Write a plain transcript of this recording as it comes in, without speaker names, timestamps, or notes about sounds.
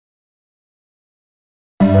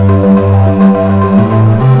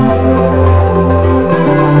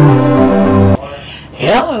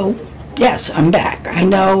Hello. Yes, I'm back. I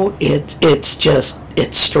know it's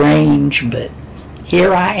strange, but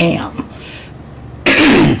here I am.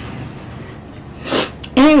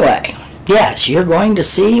 Anyway, yes, you're going to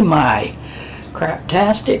see my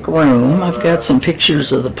craptastic room. I've got some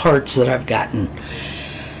pictures of the parts that I've gotten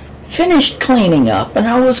finished cleaning up, and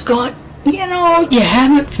I was going, you know, you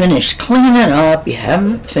haven't finished cleaning up, you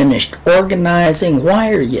haven't finished organizing,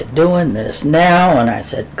 why are you doing this now? And I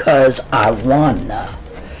said, 'cause I wanna.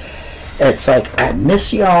 It's like, I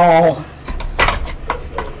miss y'all,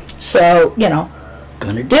 so, you know,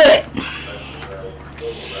 gonna do it.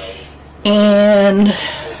 And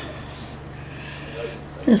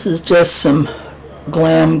this is just some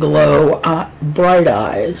Glam Glow Bright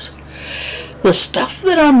Eyes. The stuff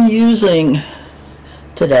that I'm using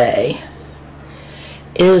today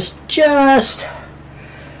is just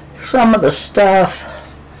some of the stuff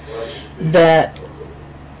that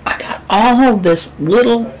I got, all of this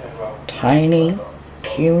little tiny,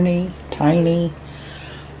 puny, tiny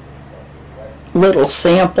little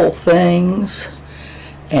sample things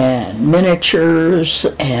and miniatures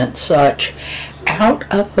and such out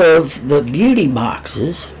of the beauty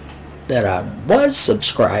boxes that I was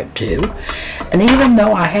subscribed to. And even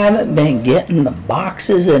though I haven't been getting the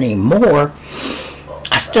boxes anymore,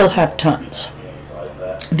 I still have tons.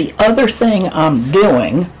 The other thing I'm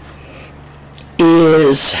doing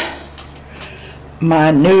is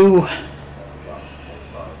my new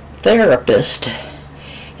therapist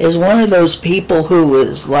is one of those people who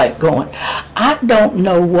is like going, I don't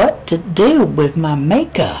know what to do with my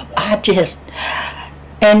makeup.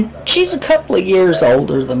 And she's a couple of years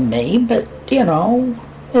older than me, but you know,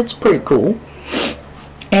 it's pretty cool.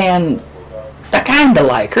 And I kind of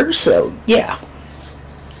like her, so yeah.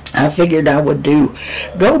 I figured I would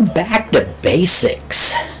go back to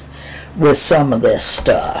basics with some of this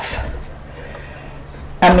stuff.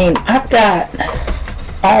 I mean, I've got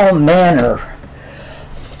all manner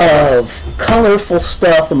of colorful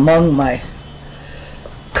stuff among my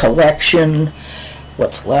collection.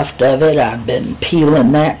 What's left of it, I've been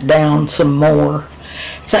peeling that down some more.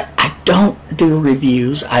 It's like, I don't do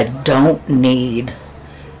reviews. I don't need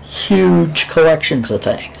huge collections of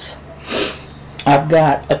things. I've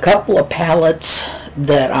got a couple of palettes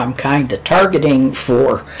that I'm kind of targeting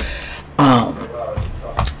for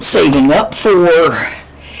saving up for,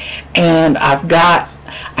 and I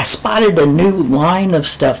spotted a new line of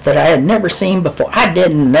stuff that I had never seen before. I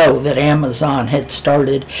didn't know that Amazon had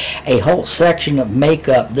started a whole section of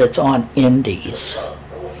makeup that's on indies.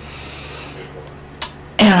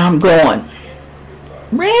 And I'm going,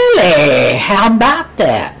 really? How about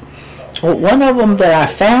that? Well, one of them that I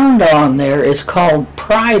found on there is called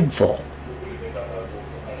Prideful.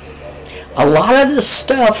 A lot of the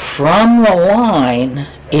stuff from the line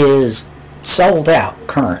is sold out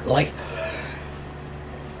currently.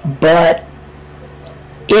 But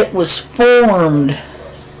it was formed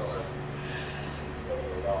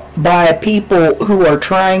by people who are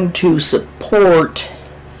trying to support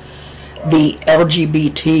the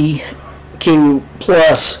LGBTQ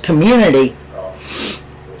plus community,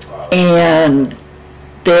 and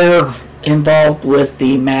they're involved with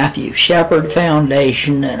the Matthew Shepard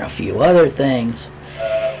Foundation and a few other things.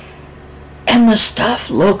 And the stuff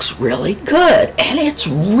looks really good, and it's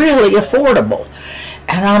really affordable.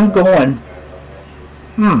 And I'm going,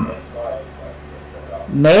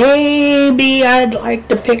 maybe I'd like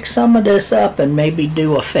to pick some of this up and maybe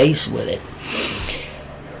do a face with it.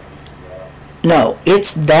 No,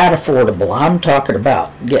 it's that affordable. I'm talking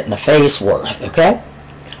about getting a face worth, okay?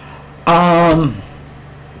 I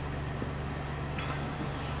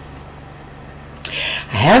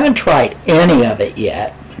haven't tried any of it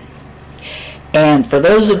yet. And for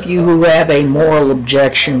those of you who have a moral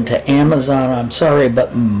objection to Amazon, I'm sorry,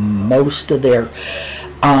 but most of their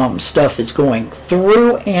stuff is going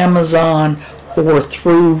through Amazon or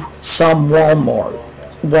through some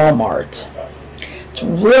Walmarts. It's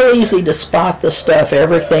real easy to spot the stuff.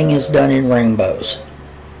 Everything is done in rainbows.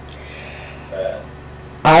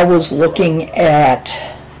 I was looking at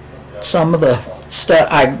some of the stuff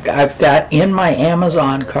I've got in my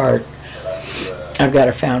Amazon cart. I've got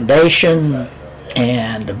a foundation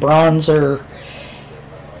and a bronzer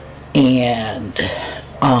and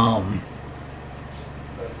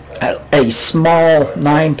a small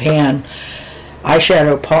 9-pan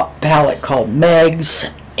eyeshadow palette called Meg's,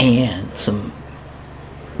 and some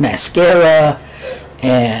mascara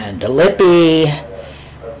and a lippy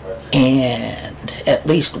and and at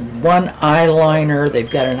least one eyeliner. They've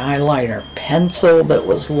got an eyeliner pencil that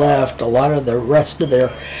was left. A lot of the rest of their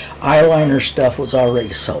eyeliner stuff was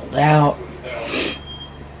already sold out.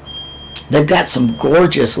 They've got some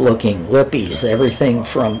gorgeous looking lippies, everything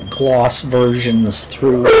from gloss versions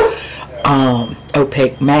through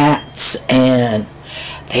opaque mattes, and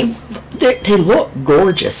they look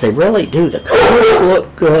gorgeous. They really do. The colors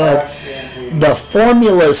look good. The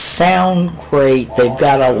formulas sound great. They've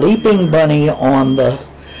got a leaping bunny on the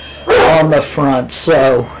front,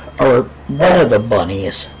 so, or one of the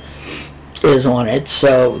bunnies is on it,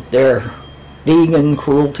 so they're vegan,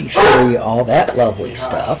 cruelty-free, all that lovely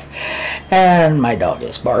stuff. And my dog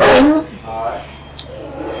is barking.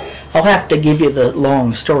 I'll have to give you the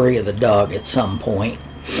long story of the dog at some point,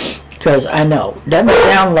 because I know, doesn't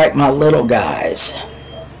sound like my little guys.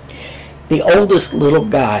 The oldest little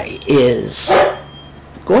guy is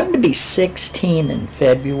going to be 16 in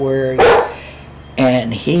February,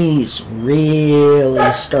 and he's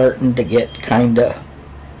really starting to get kind of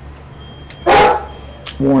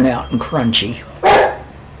worn out and crunchy.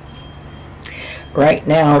 Right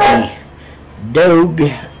now, the dog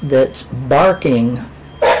that's barking,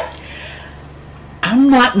 I'm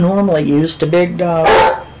not normally used to big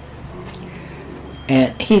dogs,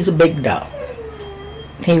 and he's a big dog.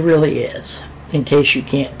 He really is, in case you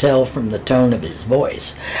can't tell from the tone of his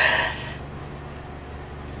voice.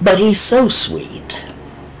 But he's so sweet.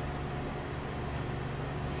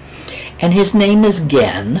 And his name is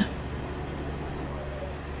Gen.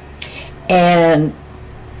 And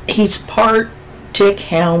he's part tick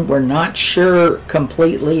hound. We're not sure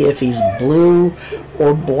completely if he's blue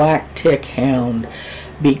or black tick hound,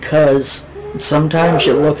 because sometimes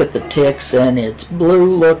you look at the ticks and it's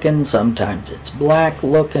blue looking, sometimes it's black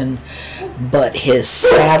looking, but his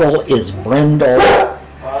saddle is brindle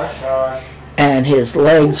and his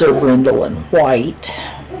legs are brindle and white.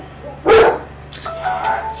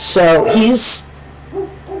 So he's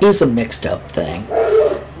a mixed up thing.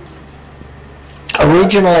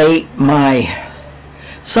 Originally, my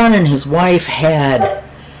son and his wife had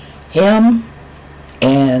him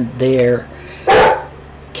and their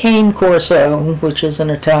Cane Corso, which is an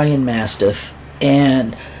Italian Mastiff,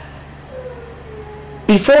 and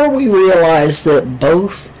before we realized that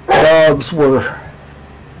both dogs were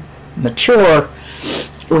mature,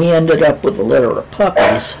 we ended up with a litter of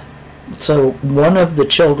puppies. So one of the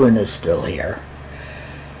children is still here.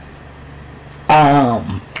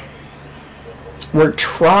 We're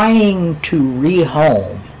trying to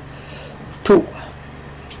rehome two.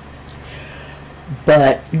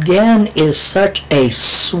 But Gen is such a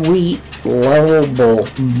sweet, lovable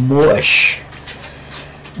mush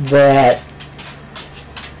that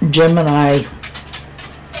Jim and I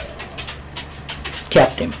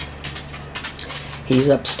kept him. He's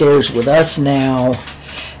upstairs with us now,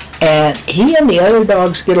 and he and the other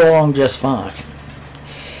dogs get along just fine.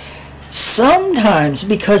 Sometimes,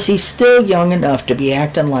 because he's still young enough to be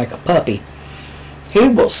acting like a puppy, he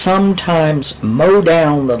will sometimes mow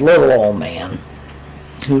down the little old man,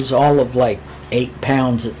 who's all of like 8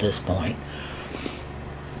 pounds at this point.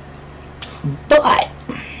 But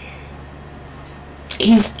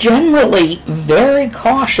he's generally very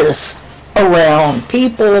cautious around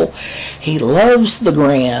people. He loves the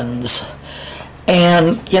grands,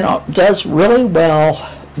 and, you know, does really well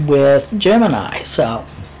with Gemini. So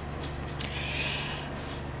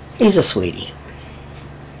he's a sweetie.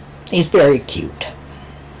 He's very cute.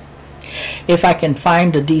 If I can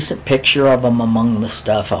find a decent picture of him among the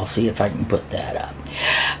stuff, I'll see if I can put that up.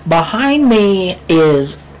 Behind me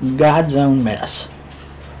is God's own mess.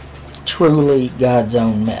 Truly God's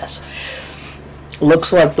own mess.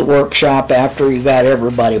 Looks like the workshop after he got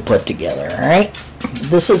everybody put together, alright?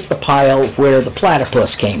 This is the pile where the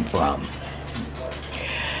platypus came from.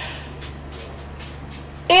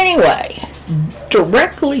 Anyway,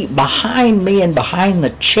 directly behind me and behind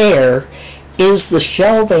the chair is the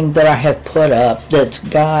shelving that I have put up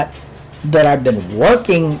that I've been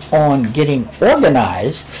working on getting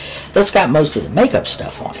organized, that's got most of the makeup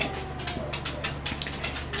stuff on it.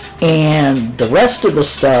 And the rest of the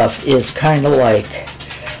stuff is kind of like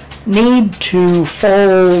need to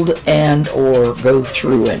fold and or go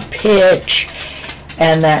through and pitch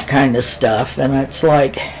and that kind of stuff. And it's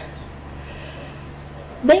like,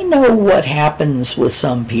 they know what happens with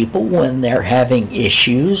some people when they're having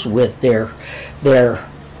issues with their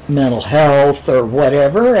mental health or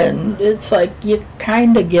whatever, and it's like you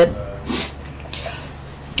kind of get,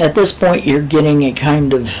 at this point you're getting a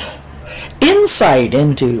kind of insight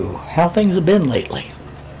into how things have been lately.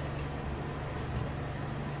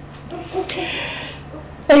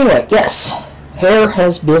 Anyway, yes, hair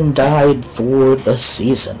has been dyed for the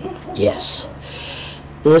season. Yes.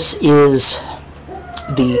 This is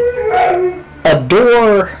the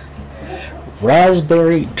Adore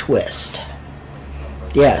Raspberry Twist.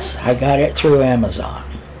 Yes, I got it through Amazon.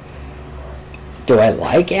 Do I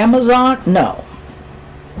like Amazon? No.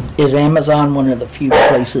 Is Amazon one of the few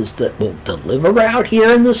places that will deliver out here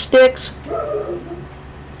in the sticks?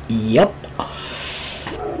 Yep.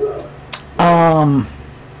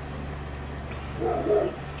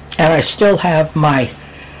 And I still have my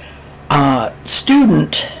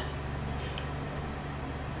student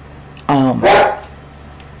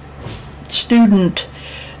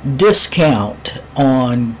discount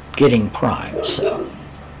on getting Prime, so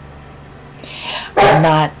I'm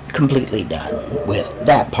not completely done with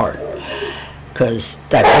that part because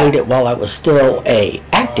I paid it while I was still a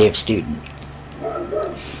active student.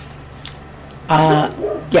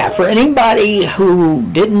 Yeah, for anybody who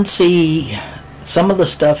didn't see some of the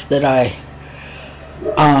stuff that I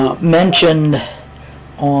mentioned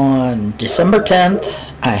on December 10th,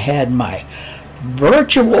 I had my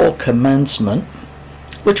virtual commencement,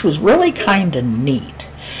 which was really kind of neat.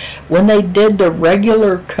 When they did the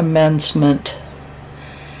regular commencement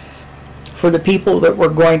for the people that were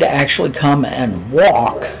going to actually come and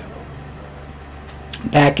walk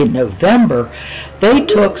back in November, they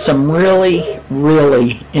took some really,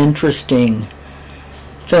 really interesting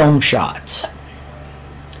film shots.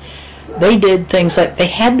 They did things like they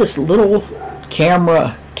had this little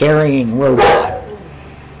camera carrying robot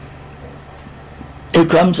who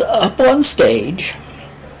comes up on stage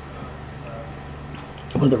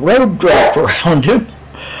with a robe draped around him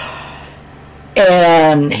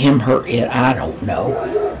and him or it, I don't know.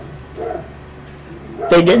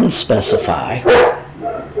 They didn't specify.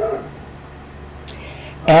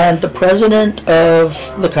 And the president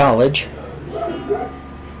of the college,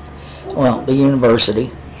 well, the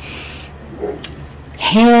university,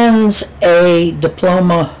 hands a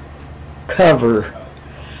diploma cover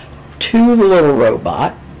to the little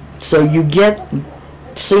robot, so you get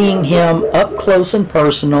seeing him up close and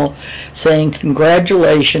personal, saying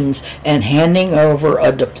congratulations and handing over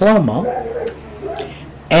a diploma.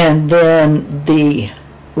 And then the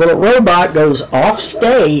little robot goes off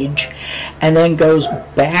stage and then goes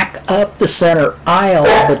back up the center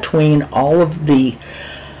aisle between all of the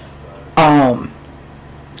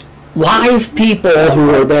live people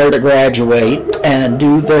who are there to graduate and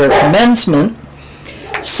do their commencement.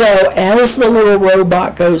 So as the little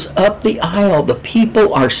robot goes up the aisle, the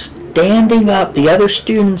people are standing up, the other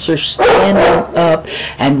students are standing up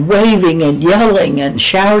and waving and yelling and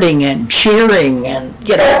shouting and cheering, and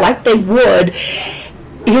you know, like they would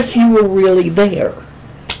if you were really there.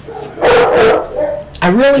 I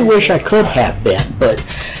really wish I could have been, but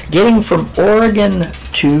getting from Oregon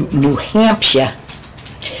to New Hampshire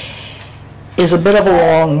is a bit of a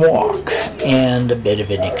long walk and a bit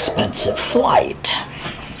of an expensive flight.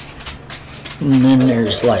 And then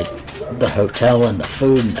there's like the hotel and the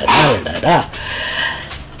food and the da-da-da-da.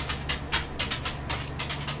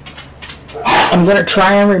 I'm going to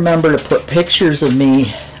try and remember to put pictures of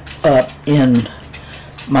me up in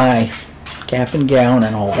my cap and gown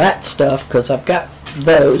and all that stuff, because I've got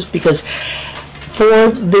those, because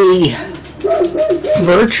for the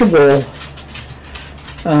virtual,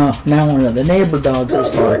 now one of the neighbor dogs is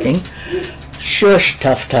barking. Shush,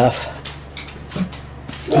 tough, tough.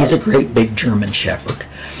 He's a great big German Shepherd.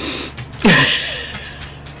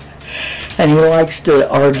 And he likes to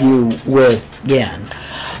argue with Yen.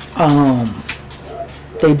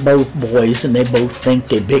 They both boys and they both think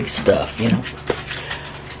they're big stuff, you know.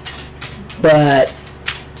 But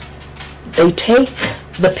they take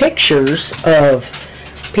the pictures of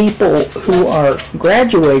people who are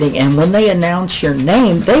graduating, and when they announce your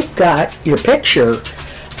name, they've got your picture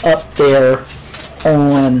up there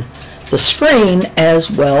on the screen as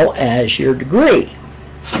well as your degree.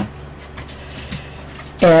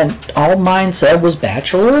 And all mine said was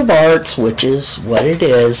Bachelor of Arts, which is what it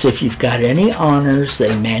is. If you've got any honors,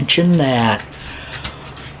 they mention that.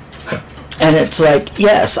 And it's like,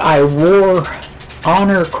 yes, I wore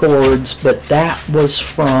honor cords, but that was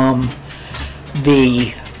from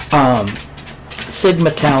the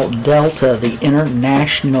Sigma Tau Delta, the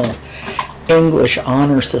International English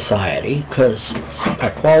Honor Society, because I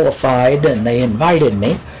qualified and they invited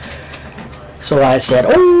me. So I said,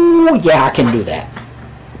 oh yeah, I can do that.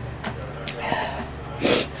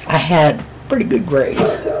 I had pretty good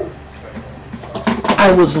grades.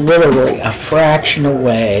 I was literally a fraction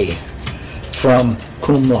away from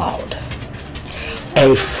cum laude.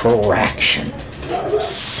 A fraction. I was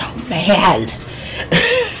so mad.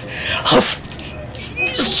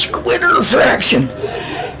 Squitter fraction.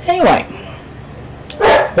 Anyway,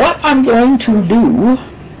 what I'm going to do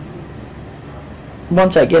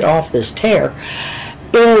once I get off this tear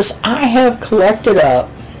is I have collected up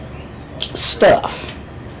stuff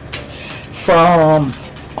from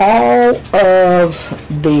all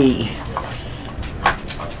of the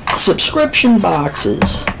subscription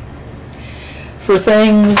boxes for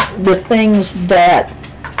things that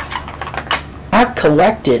I've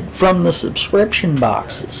collected from the subscription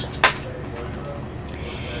boxes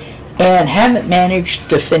and haven't managed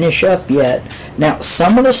to finish up yet. Now,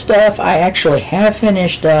 some of the stuff I actually have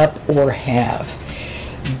finished up or have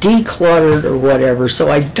decluttered or whatever, so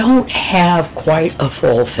I don't have quite a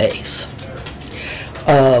full face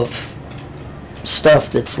of stuff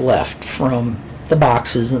that's left from the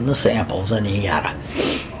boxes and the samples and yada.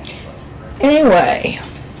 Anyway,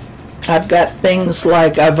 I've got things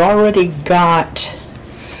like I've already got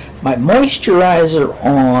my moisturizer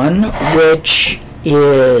on, which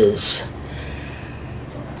is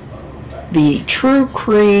the True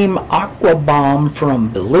Cream Aqua Bomb from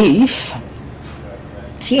Belief.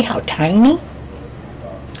 See how tiny?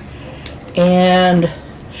 And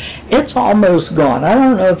it's almost gone. I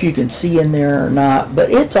don't know if you can see in there or not, but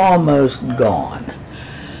it's almost gone.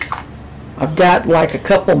 I've got like a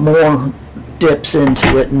couple more dips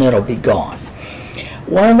into it and it'll be gone.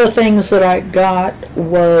 One of the things that I got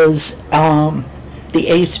was the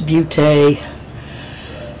Ace Beauté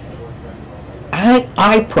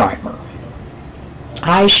eye primer.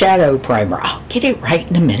 Eyeshadow primer. I'll get it right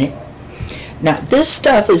in a minute. Now, this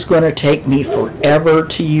stuff is going to take me forever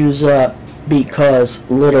to use up because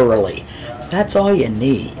literally, that's all you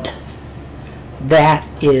need. That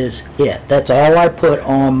is it. That's all I put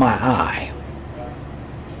on my eye.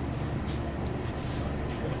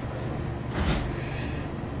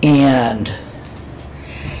 And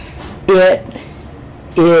it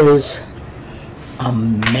is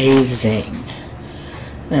amazing.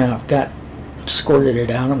 Now, I've got squirted it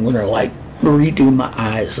out. I'm going to like redo my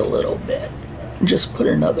eyes a little bit. Just put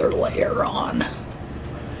another layer on.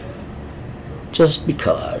 Just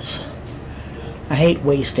because. I hate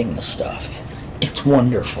wasting the stuff. It's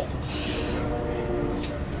wonderful.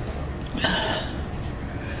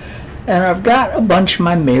 And I've got a bunch of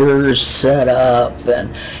my mirrors set up,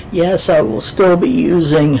 and yes, I will still be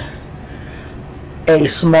using a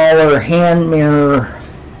smaller hand mirror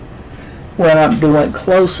when I'm doing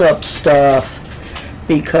close-up stuff,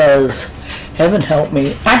 because heaven help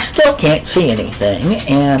me, I still can't see anything,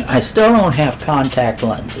 and I still don't have contact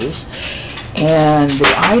lenses. And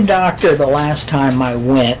the eye doctor, the last time I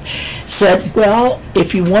went, said, well,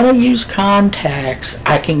 if you want to use contacts,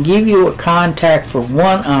 I can give you a contact for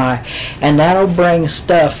one eye, and that'll bring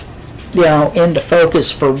stuff, you know, into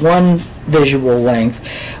focus for one visual length,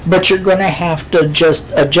 but you're going to have to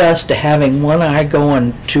just adjust to having one eye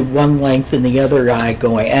going to one length and the other eye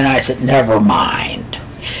going. And I said, never mind.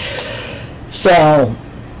 So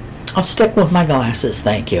I'll stick with my glasses,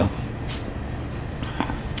 thank you.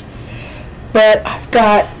 But I've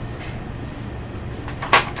got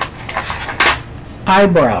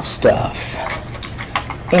eyebrow stuff,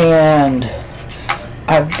 and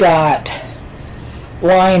I've got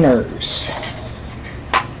liners,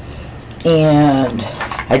 and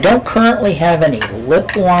I don't currently have any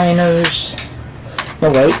lip liners.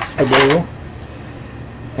 No, wait, I do,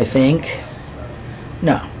 I think.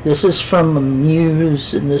 No, this is from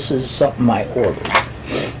Muse, and this is something I ordered.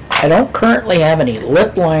 I don't currently have any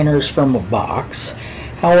lip liners from a box.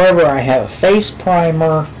 However, I have a face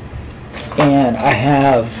primer, and I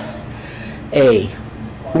have a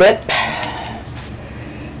lip,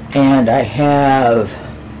 and I have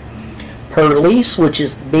Perlice, which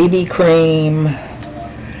is the BB cream,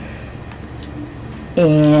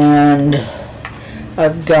 and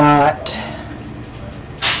I've got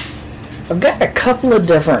a couple of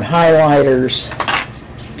different highlighters.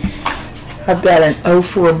 I've got an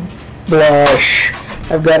Ofra blush.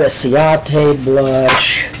 I've got a Ciate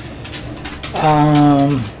blush.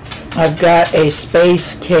 I've got a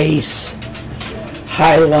Space Case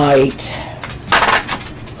highlight.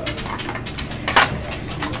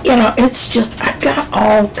 You know, it's just, I've got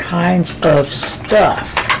all kinds of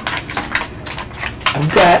stuff.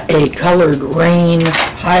 I've got a Colored Rain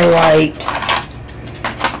highlight.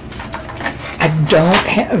 I don't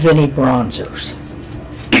have any bronzers.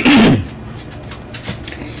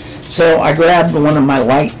 So I grabbed one of my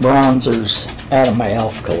light bronzers out of my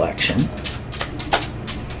e.l.f. collection.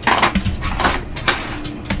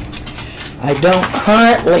 I don't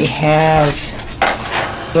currently have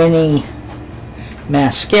any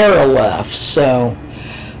mascara left, so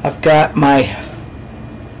I've got my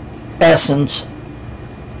Essence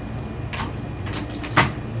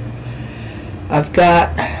I've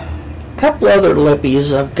got a couple other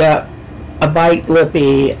lippies. I've got a Bite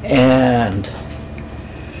lippy and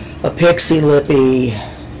a Pixie lippy.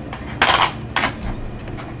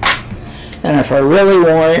 And if I really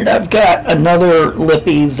wanted, I've got another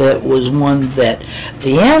lippy that was one that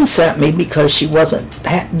Leanne sent me because she wasn't,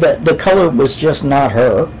 the color was just not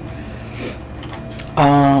her.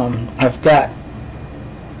 I've got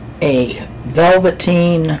a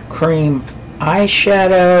Velveteen Cream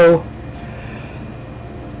eyeshadow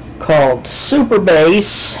called Super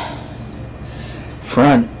Base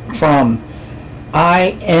from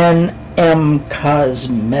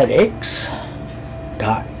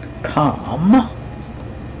INMcosmetics.com,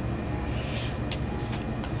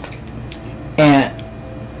 and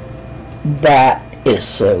that is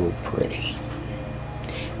so pretty.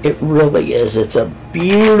 It really is. It's a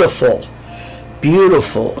beautiful,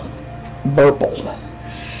 beautiful purple.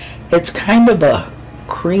 It's kind of a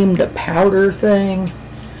cream to powder thing.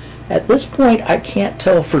 At this point, I can't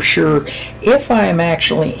tell for sure if I'm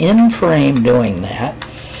actually in frame doing that.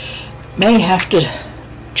 May have to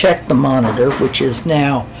check the monitor, which is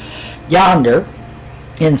now yonder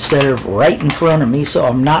instead of right in front of me, so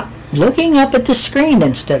I'm not looking up at the screen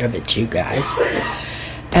instead of at you guys.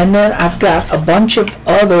 And then I've got a bunch of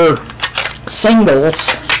other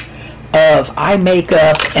singles of eye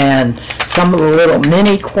makeup and some of the little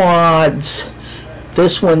mini quads.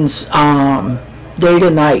 This one's Day to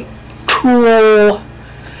Night Cool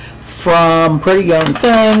from Pretty Young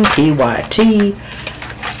Thing, PYT.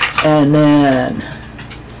 And then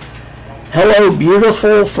Hello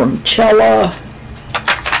Beautiful from Cella.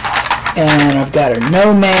 And I've got a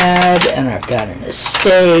Nomad, and I've got an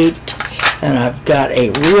Estate, and I've got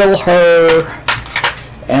a Real Her,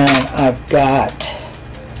 and I've got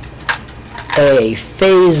a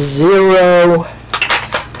Phase Zero,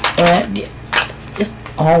 and just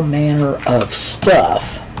all manner of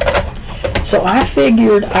stuff. So I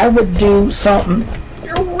figured I would do something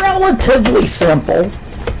relatively simple,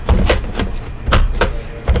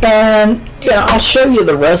 and yeah, I'll show you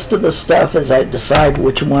the rest of the stuff as I decide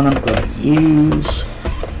which one I'm going to use.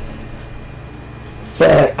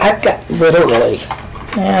 But I've got literally,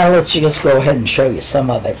 let's just go ahead and show you some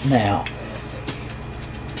of it now.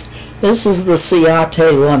 This is the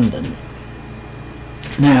Ciate London.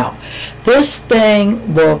 Now, this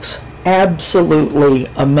thing looks absolutely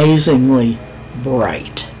amazingly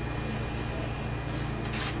bright.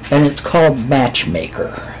 And it's called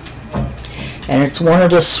Matchmaker. And it's one of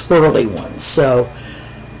the swirly ones. So,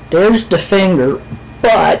 there's the finger,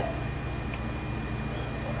 but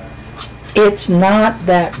it's not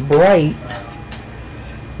that bright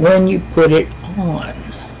when you put it on.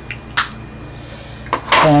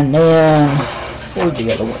 And then, where'd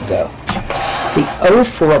the other one go? The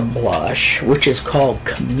Ofra blush, which is called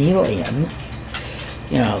Chameleon.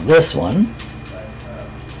 You know, this one.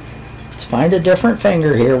 Let's find a different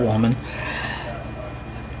finger here, woman.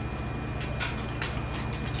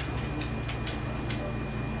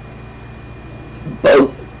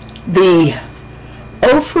 Both the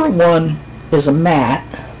Ofra one is a matte.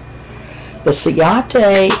 The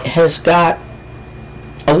Ciate has got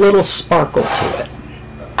a little sparkle to it.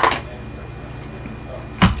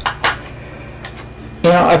 You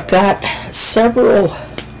know, I've got several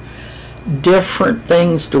different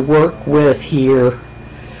things to work with here.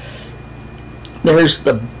 There's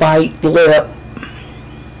the Bite Lip,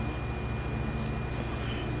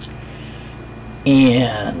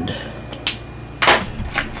 and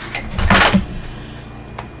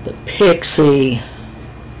the Pixie,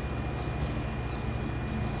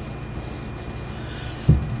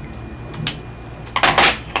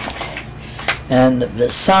 and the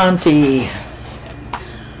Visanti.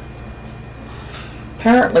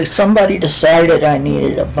 Apparently somebody decided I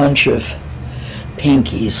needed a bunch of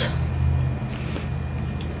pinkies.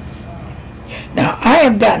 Now, I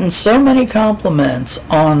have gotten so many compliments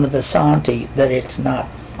on the Visanti that it's not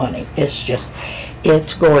funny. It's just,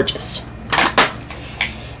 it's gorgeous.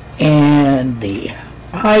 And the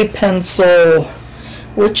eye pencil,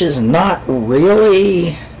 which is not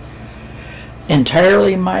really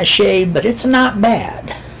entirely my shade, but it's not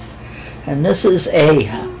bad. And this is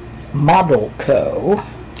a Model Co.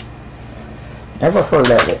 Never heard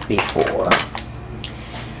of it before.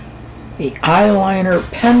 The eyeliner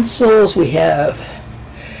pencils, we have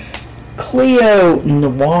Clio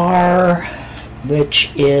Noir,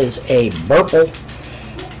 which is a purple.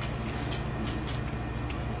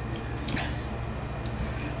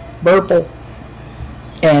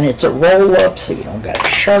 And it's a roll-up, so you don't got to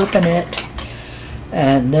sharpen it.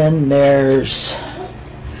 And then there's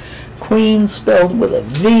Queen spelled with a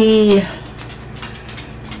V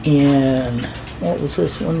in what was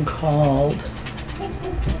this one called?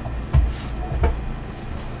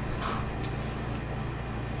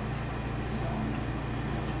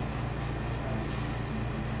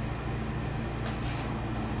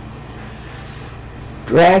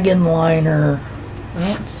 Dragon liner.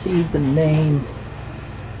 I don't see the name.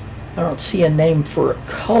 I don't see a name for a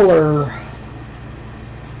color.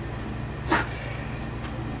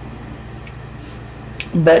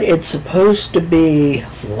 But it's supposed to be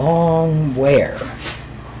long wear.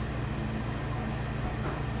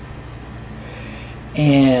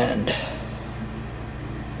 And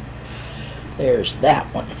there's that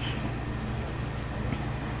one.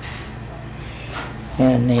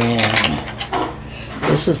 And then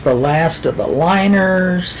this is the last of the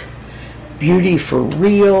liners. Beauty for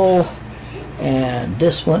Real. And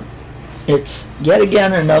this one, it's yet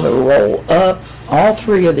again another roll up. All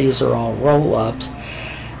three of these are all roll ups.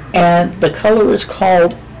 And the color is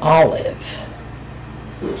called Olive.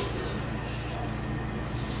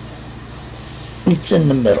 It's in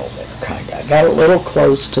the middle there, kind of. I got a little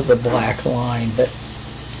close to the black line, but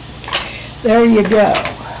there you go.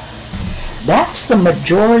 That's the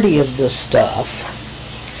majority of the stuff.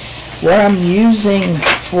 What I'm using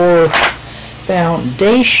for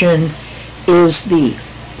foundation is the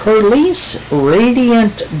Perlice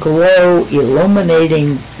Radiant Glow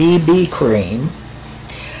Illuminating BB Cream.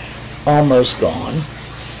 Almost gone.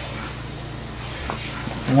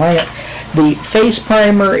 The face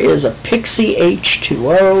primer is a Pixie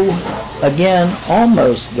H2O. Again,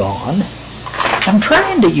 almost gone. I'm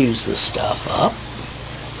trying to use this stuff up.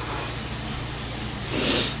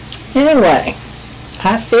 Anyway,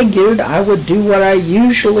 I figured I would do what I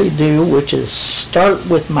usually do, which is start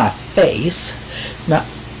with my face. Now,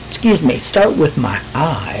 excuse me, start with my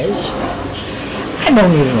eyes. I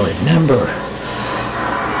don't even remember.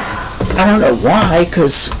 I don't know why,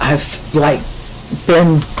 because I've like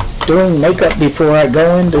been doing makeup before I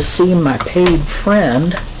go in to see my paid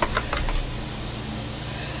friend.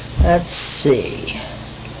 Let's see.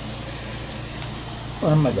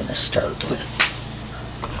 What am I going to start with?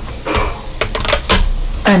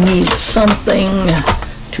 I need something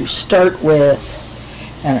to start with,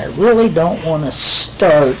 and I really don't want to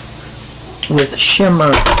start with a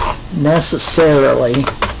shimmer necessarily.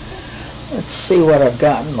 Let's see what I've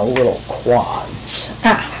got in the little quads.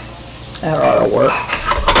 That ought to work.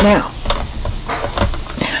 Now,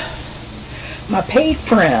 my paid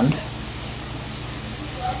friend.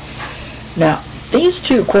 Now, these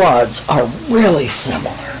two quads are really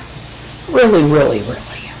similar. Really, really, really.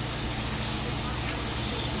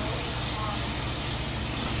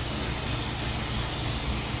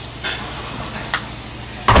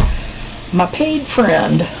 My paid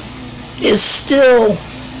friend is still,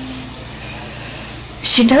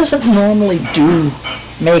 she doesn't normally do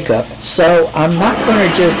makeup, so I'm not going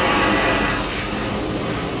to just,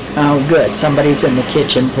 oh good, somebody's in the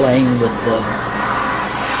kitchen playing with the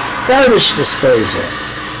garbage disposal.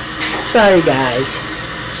 Sorry guys.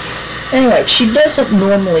 Anyway, she doesn't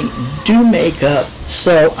normally do makeup,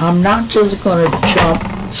 so I'm not just going to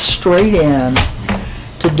jump straight in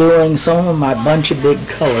to doing some of my bunch of big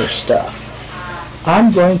color stuff.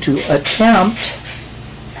 I'm going to attempt,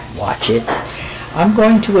 watch it, I'm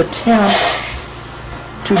going to attempt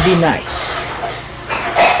to be nice.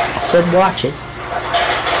 I said watch it.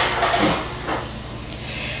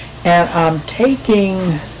 And I'm taking,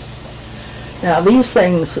 now these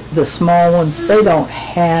things, the small ones, they don't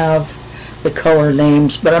have the color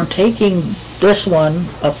names, but I'm taking this one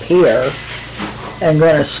up here and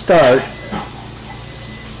going to start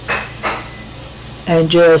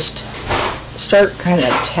and just start kind of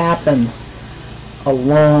tapping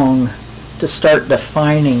along to start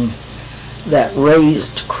defining that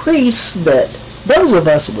raised crease that those of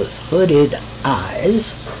us with hooded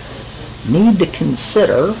eyes need to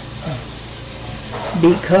consider,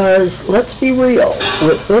 because let's be real,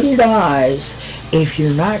 with hooded eyes, if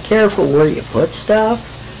you're not careful where you put stuff,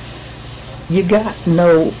 you got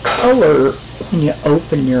no color when you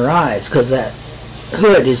open your eyes, because that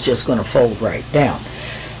hood is just going to fold right down.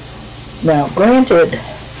 Now granted,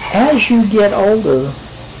 as you get older,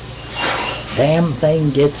 damn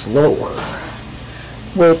thing gets lower,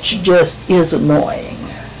 which just is annoying.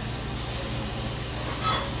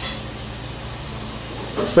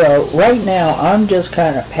 So right now I'm just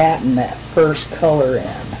kind of patting that first color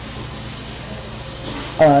in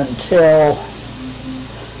until,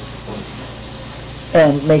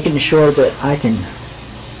 and making sure that I can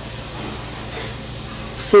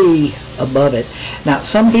see above it. Now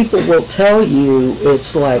some people will tell you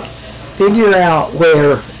it's like figure out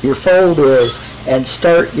where your fold is and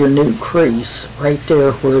start your new crease right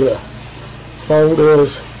there where the fold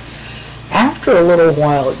is, after a little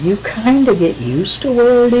while, you kind of get used to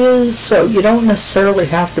where it is, so you don't necessarily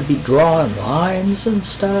have to be drawing lines and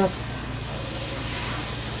stuff.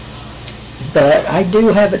 But I do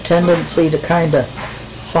have a tendency to kind of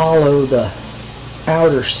follow the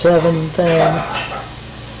outer 7 thing,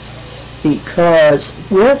 because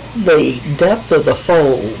with the depth of the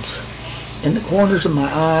folds in the corners of my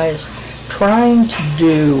eyes, trying to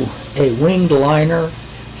do a winged liner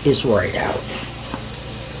is right out.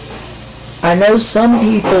 I know some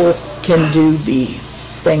people can do the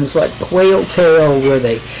things like the whale tail where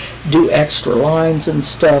they do extra lines and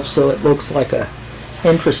stuff so it looks like a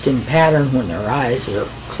interesting pattern when their eyes are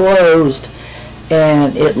closed,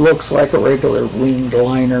 and it looks like a regular winged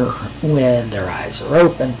liner when their eyes are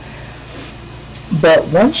open. But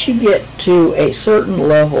once you get to a certain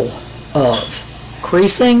level of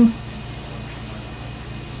creasing,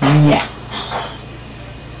 yeah,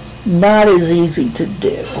 not as easy to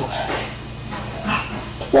do.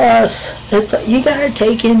 Plus, you got to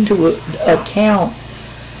take into account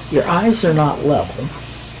your eyes are not level.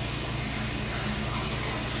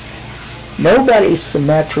 Nobody's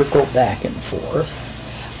symmetrical back and forth.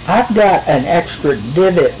 I've got an extra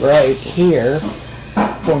divot right here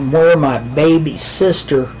from where my baby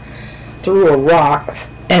sister threw a rock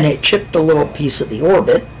and it chipped a little piece of the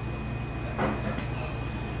orbit.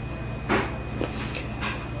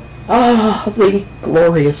 Ah, the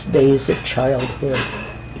glorious days of childhood.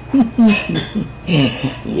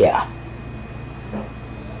 Yeah.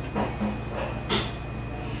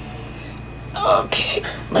 Okay,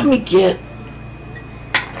 let me get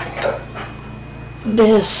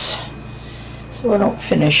this so I don't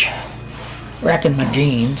finish wrecking my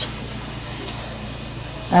jeans.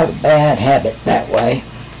 I have a bad habit that way.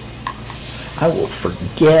 I will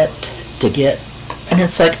forget to get, and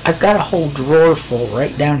it's like I've got a whole drawer full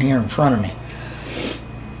right down here in front of me,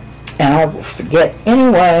 and I will forget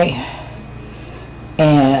anyway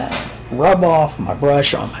and rub off my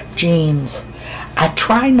brush on my jeans. I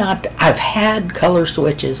try not to, I've had color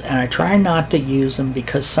switches and I try not to use them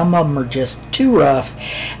because some of them are just too rough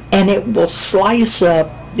and it will slice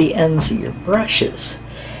up the ends of your brushes.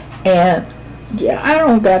 And yeah, I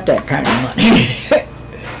don't got that kind of money.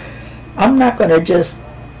 I'm not going to just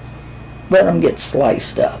let them get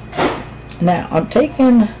sliced up. Now I'm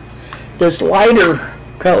taking this lighter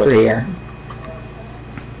color here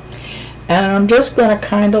and I'm just going to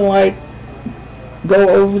kind of like go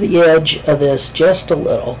over the edge of this just a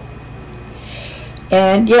little.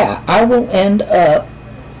 And yeah, I will end up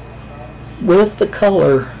with the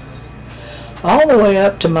color all the way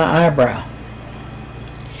up to my eyebrow.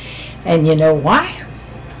 And you know why?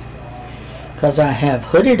 Because I have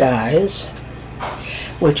hooded eyes,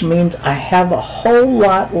 which means I have a whole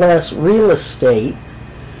lot less real estate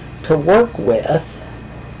to work with.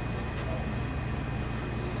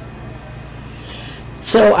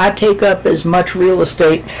 So I take up as much real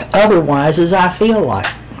estate otherwise as I feel like.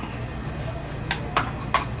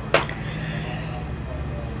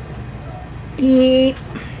 Beep.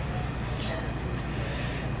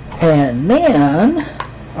 And then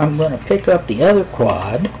I'm going to pick up the other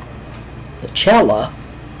quad, the cella,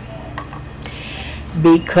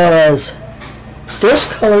 because this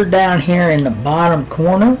color down here in the bottom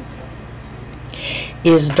corner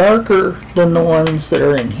is darker than the ones that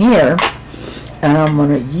are in here. And I'm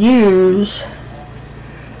going to use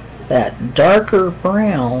that darker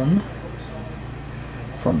brown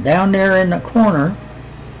from down there in the corner,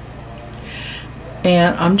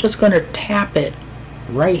 and I'm just going to tap it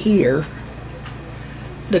right here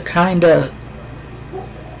to kind of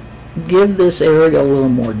give this area a little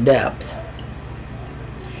more depth.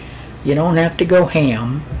 You don't have to go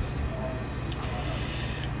ham,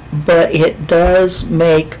 but it does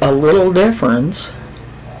make a little difference.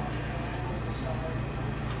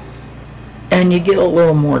 And you get a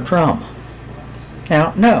little more drama.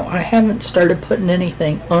 Now, no, I haven't started putting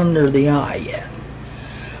anything under the eye yet.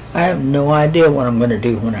 I have no idea what I'm going to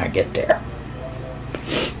do when I get there.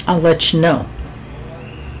 I'll let you know.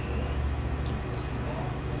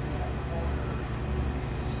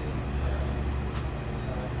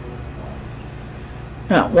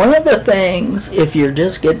 Now, one of the things, if you're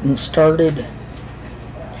just getting started,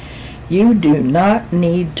 you do not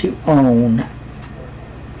need to own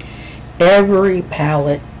every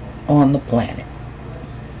palette on the planet.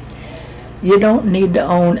 You don't need to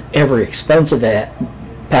own every expensive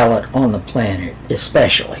palette on the planet,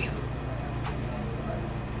 especially.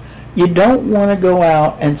 You don't want to go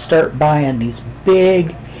out and start buying these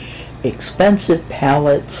big, expensive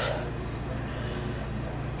palettes.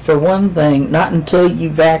 For one thing, not until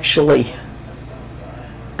you've actually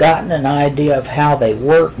gotten an idea of how they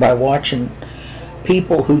work by watching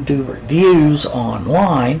people who do reviews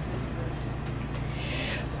online.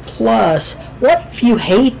 Plus, what if you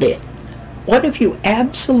hate it? What if you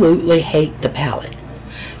absolutely hate the palette?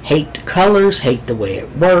 Hate the colors, hate the way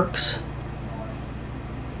it works,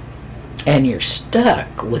 and you're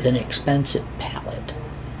stuck with an expensive palette?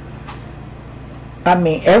 I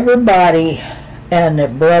mean, everybody and their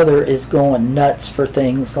brother is going nuts for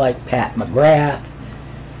things like Pat McGrath.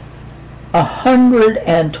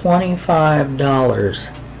 $125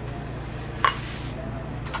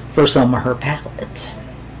 for some of her palettes.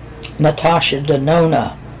 Natasha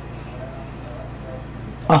Denona,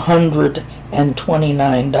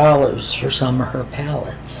 $129 for some of her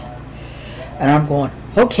palettes. And I'm going,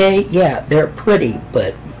 okay, yeah, they're pretty,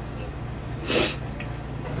 but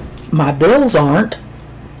my bills aren't.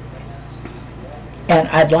 And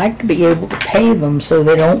I'd like to be able to pay them so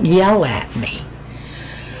they don't yell at me.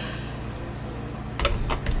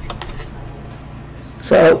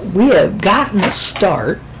 So we have gotten a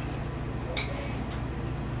start.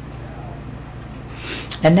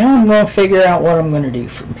 And now I'm going to figure out what I'm going to do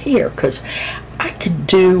from here, because I could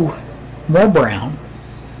do more brown.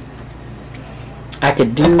 I've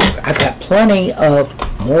got plenty of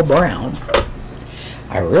more brown.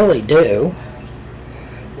 I really do.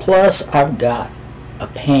 Plus I've got a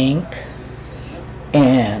pink,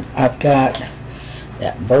 and I've got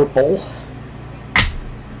that purple.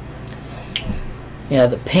 Yeah,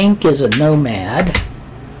 the pink is a Nomad.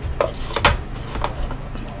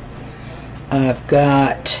 I've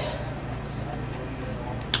got,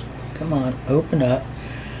 come on, open up.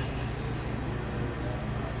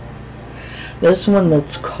 This one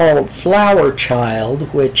that's called Flower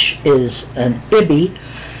Child, which is an Ibby.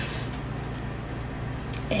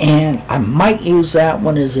 And I might use that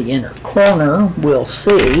one as the inner corner. We'll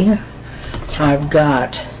see. I've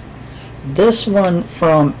got this one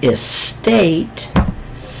from Estate,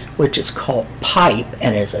 which is called Pipe,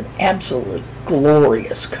 and is an absolutely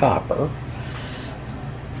glorious copper.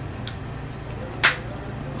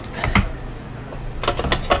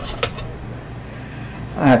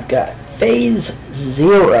 I've got Phase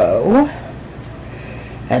 0,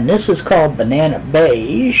 and this is called Banana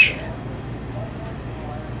Beige.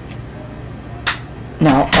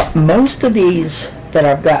 Now, most of these that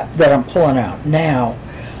I've got, that I'm pulling out now,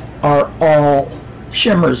 are all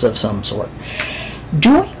shimmers of some sort.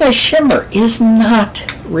 Doing a shimmer is not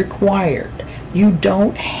required. You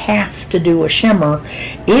don't have to do a shimmer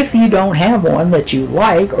if you don't have one that you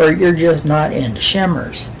like, or you're just not into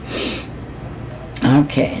shimmers.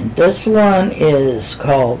 Okay, and this one is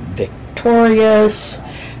called Victorious,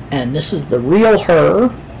 and this is the Real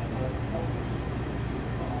Her.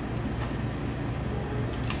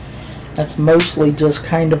 That's mostly just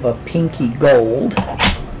kind of a pinky gold.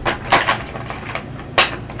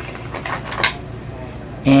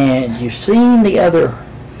 And you've seen the other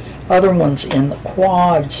ones in the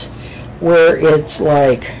quads where it's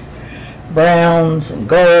like browns and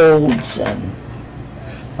golds and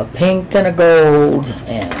a pink and a gold,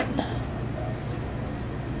 and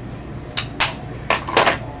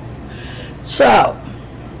so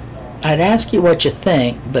I'd ask you what you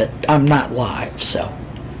think, but I'm not live, so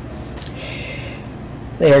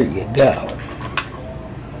there you go.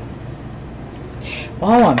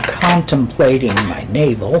 While I'm contemplating my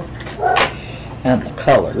navel and the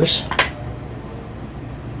colors,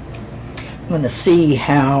 I'm going to see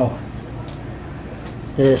how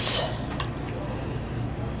this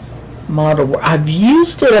model, I've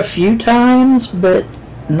used it a few times, but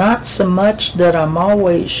not so much that I'm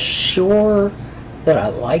always sure that I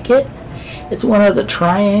like it. It's one of the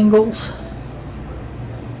triangles.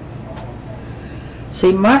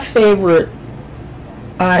 See, my favorite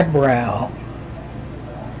eyebrow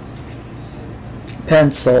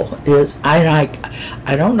pencil is, I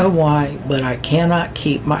don't know why, but I cannot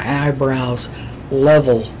keep my eyebrows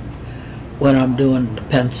level when I'm doing the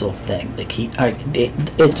pencil thing. To keep,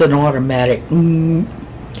 it's an automatic.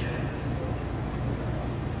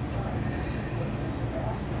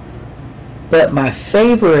 But my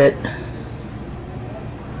favorite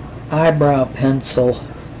eyebrow pencil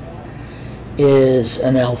is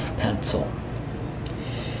an e.l.f. pencil.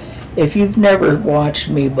 If you've never watched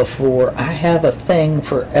me before, I have a thing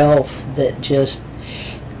for e.l.f. that just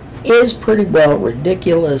is pretty well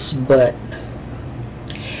ridiculous, but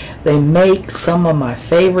they make some of my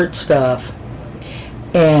favorite stuff,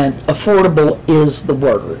 and affordable is the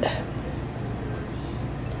word.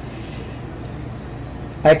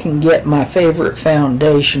 I can get my favorite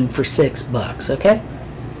foundation for $6, okay?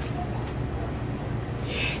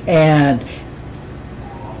 And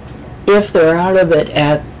if they're out of it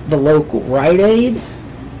at the local Rite Aid.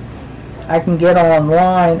 I can get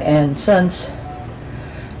online, and since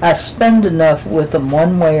I spend enough with them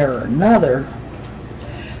one way or another,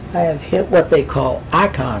 I have hit what they call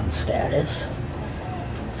icon status.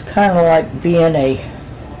 It's kind of like being a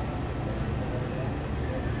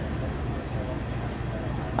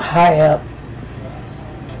high up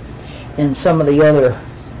in some of the other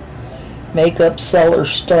makeup seller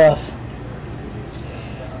stuff,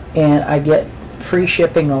 and I get free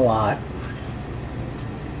shipping a lot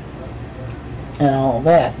and all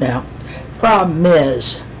that. Now, problem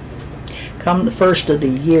is, come the first of the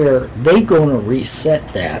year, they gonna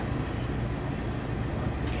reset that,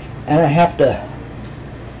 and I have to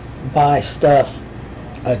buy stuff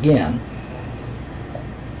again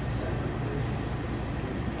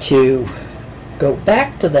to go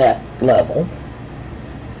back to that level.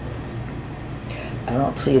 I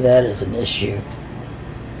don't see that as an issue.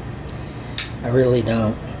 I really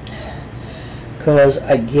don't, because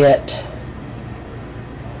I get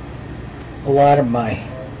a lot of my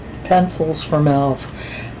pencils from e.l.f.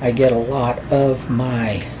 I get a lot of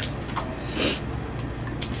my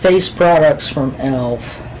face products from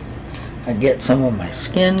e.l.f. I get some of my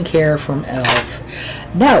skincare from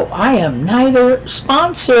e.l.f. No, I am neither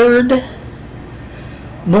sponsored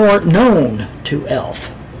nor known to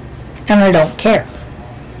e.l.f. and I don't care.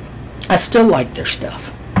 I still like their stuff.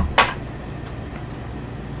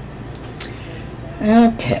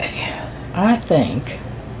 Okay, I think,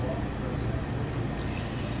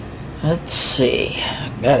 let's see,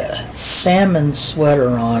 I've got a salmon sweater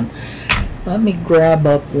on. Let me grab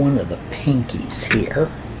up one of the pinkies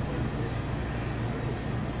here.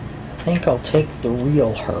 I think I'll take the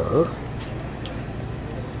real her.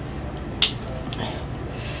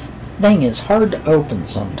 Thing is hard to open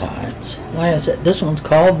sometimes. Why is it? This one's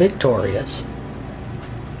called Victorious.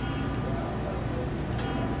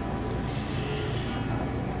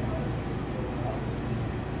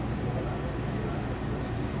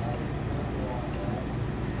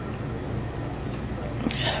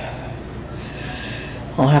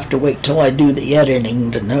 I'll have to wait till I do the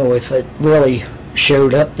editing to know if it really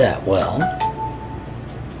showed up that well.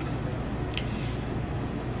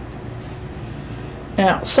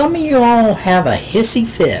 Now, some of you all have a hissy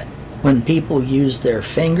fit when people use their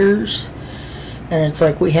fingers, and it's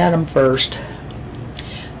like we had them first.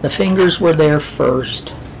 The fingers were there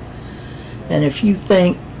first. And if you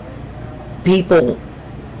think people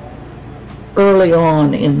early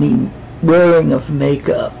on in the wearing of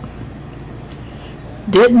makeup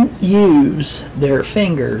didn't use their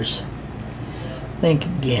fingers, think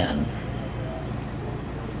again.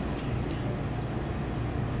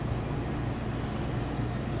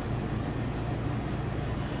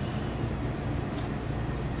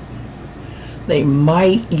 They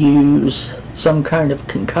might use some kind of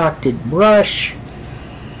concocted brush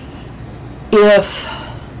if,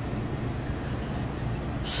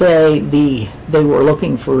 say, they were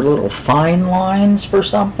looking for little fine lines for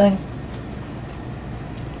something.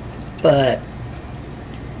 But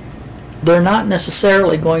they're not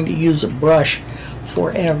necessarily going to use a brush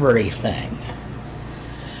for everything.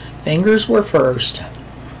 Fingers were first.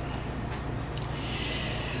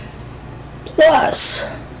 Plus,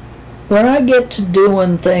 when I get to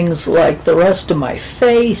doing things like the rest of my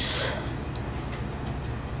face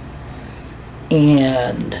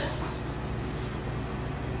and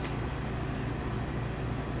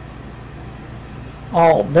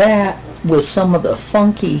all that with some of the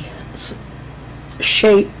funky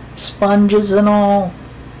shape sponges and all,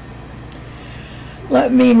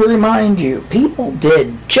 let me remind you, people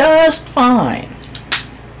did just fine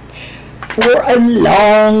for a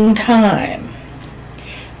long time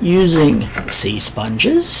using sea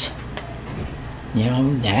sponges, you know,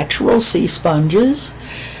 natural sea sponges,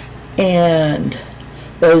 and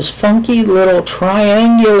those funky little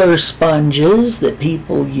triangular sponges that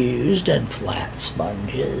people used, and flat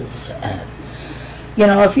sponges. And you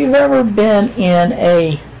know, if you've ever been in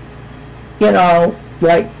a, you know,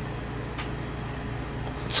 like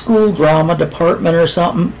school drama department or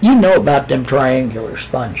something, you know about them triangular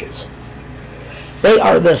sponges. They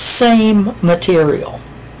are the same material.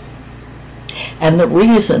 And the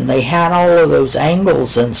reason they had all of those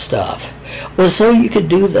angles and stuff was so you could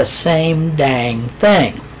do the same dang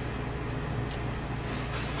thing.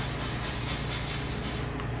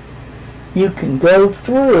 You can go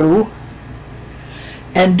through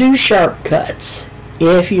and do sharp cuts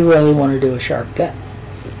if you really want to do a sharp cut.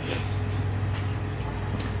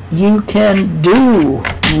 You can do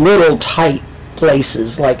little tight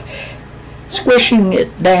places like squishing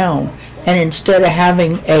it down, and instead of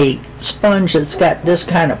having a sponge that's got this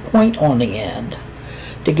kind of point on the end,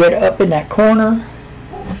 to get up in that corner,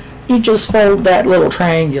 you just fold that little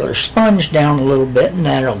triangular sponge down a little bit and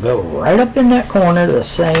that'll go right up in that corner the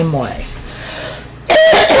same way.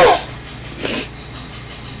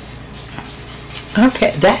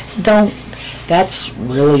 Okay, that's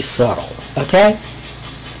really subtle, okay?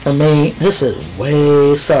 For me, this is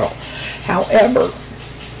way subtle. However,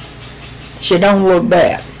 she don't look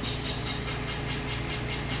bad.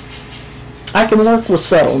 I can work with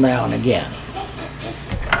subtle now and again.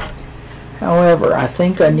 However, I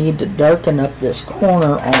think I need to darken up this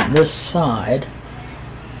corner on this side.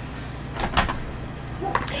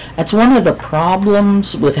 That's one of the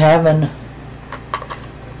problems with having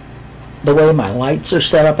the way my lights are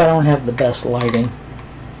set up. I don't have the best lighting.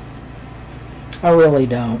 I really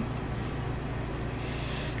don't.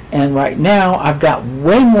 And right now, I've got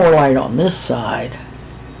way more light on this side.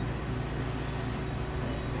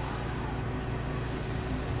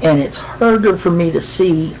 And it's harder for me to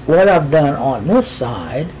see what I've done on this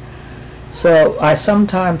side. So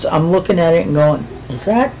I'm looking at it and going, is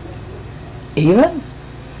that even?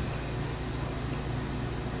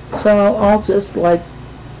 So I'll just like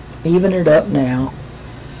even it up now.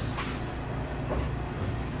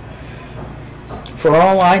 For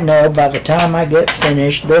all I know, by the time I get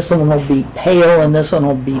finished, this one will be pale and this one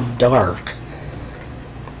will be dark.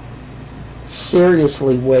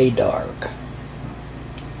 Seriously, way dark.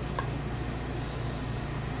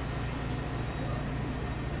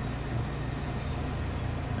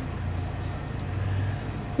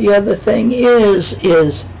 The other thing is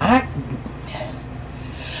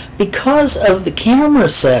because of the camera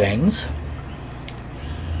settings,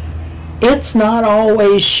 it's not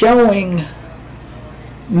always showing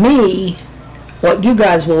me what you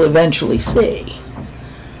guys will eventually see.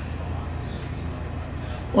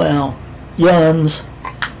 Well, y'all,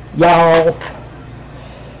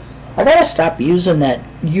 I gotta stop using that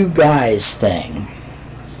you guys thing.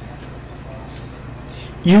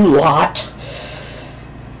 You lot.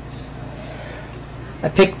 I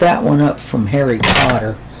picked that one up from Harry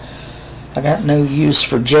Potter. I got no use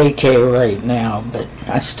for JK right now, but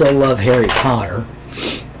I still love Harry Potter.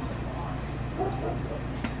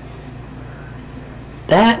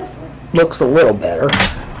 That looks a little better.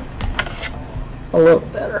 A little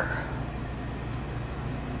better.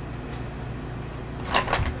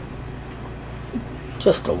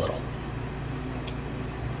 Just a little.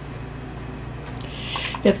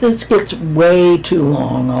 If this gets way too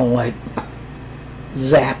long, I'll like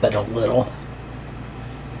zap it a little.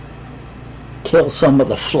 Kill some of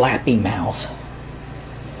the flappy mouth.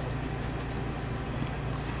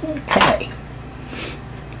 Okay.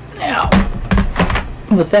 Now,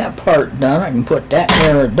 with that part done, I can put that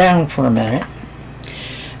mirror down for a minute.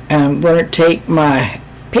 And I'm going to take my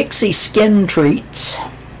Pixie Skin Treats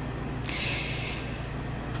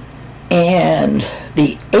and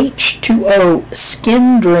the H2O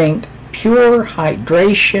Skin Drink Pure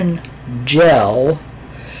Hydration Gel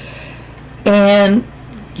and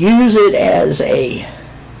use it as a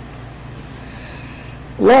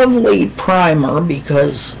lovely primer,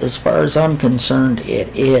 because as far as I'm concerned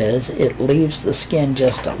it leaves the skin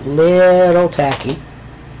just a little tacky.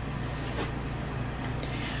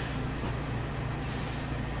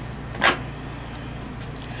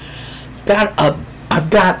 I've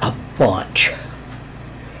got a bunch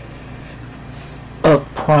of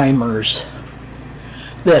primers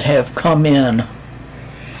that have come in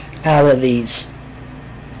out of these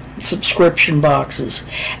subscription boxes,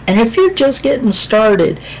 and if you're just getting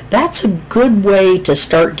started, that's a good way to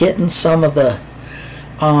start getting some of the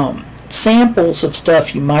samples of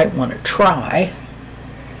stuff you might want to try.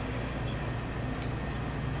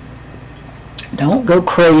 Don't go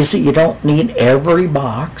crazy, you don't need every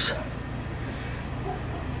box.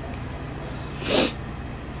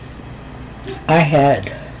 I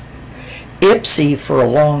had Ipsy for a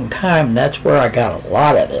long time. That's where I got a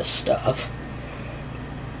lot of this stuff.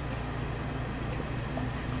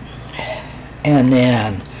 And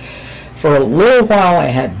then for a little while I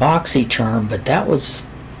had BoxyCharm, but that was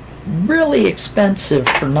really expensive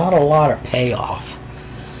for not a lot of payoff.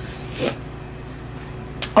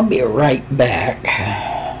 I'll be right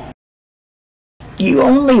back. You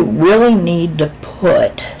only really need to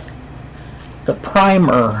put the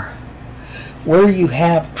primer where you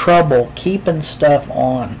have trouble keeping stuff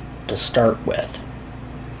on to start with.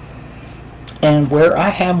 And where I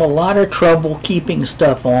have a lot of trouble keeping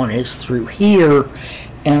stuff on is through here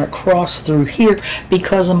and across through here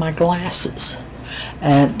because of my glasses.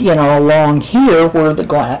 And you know, along here where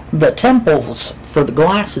the temples for the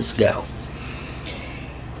glasses go.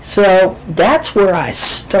 So that's where I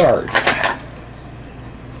start.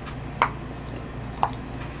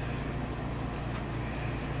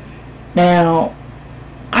 Now,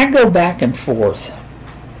 I go back and forth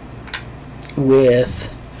with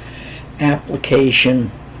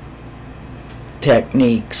application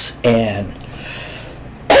techniques and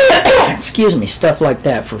excuse me, stuff like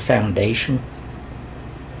that for foundation.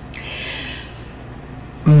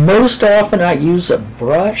 Most often I use a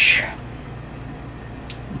brush,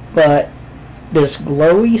 but this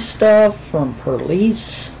glowy stuff from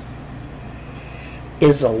Perlice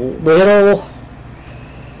is a little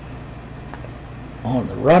on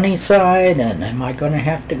the runny side, and am I going to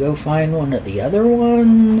have to go find one of the other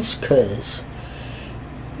ones? Because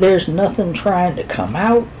there's nothing trying to come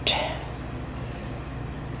out.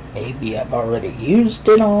 Maybe I've already used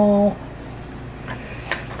it all.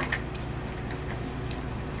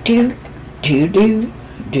 Do, do, do,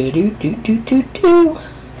 do, do, do, do, do, do.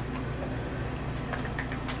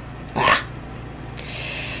 Ah.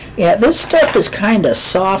 Yeah, this stuff is kind of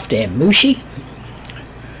soft and mushy.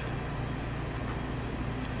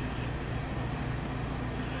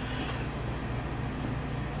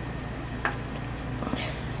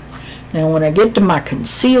 Now when I get to my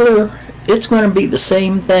concealer, it's going to be the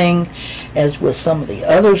same thing as with some of the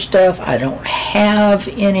other stuff. I don't have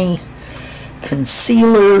any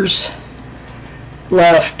concealers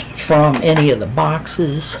left from any of the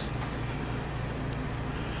boxes.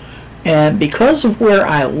 And because of where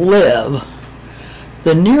I live,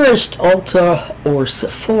 the nearest Ulta or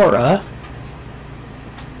Sephora,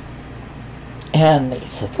 and the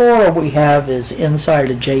Sephora we have is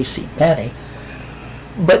inside of JCPenney,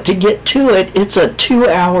 but to get to it, it's a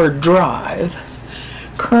 2-hour drive.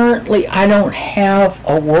 Currently, I don't have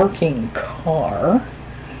a working car.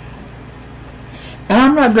 And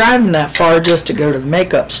I'm not driving that far just to go to the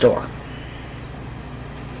makeup store.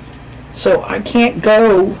 So I can't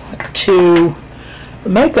go to the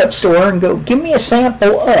makeup store and go, give me a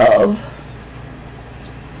sample of.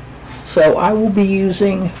 So I will be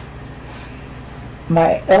using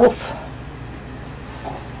my e.l.f.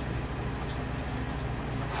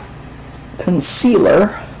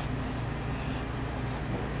 concealer.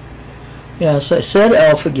 Yes, I said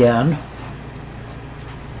e.l.f. again.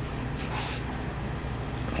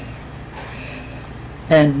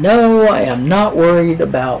 And no, I am not worried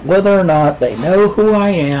about whether or not they know who I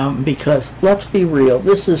am, because let's be real,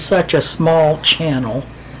 this is such a small channel.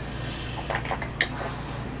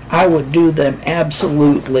 I would do them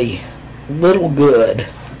absolutely little good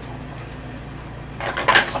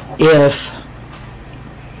if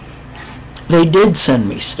they did send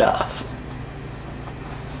me stuff.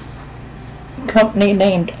 A company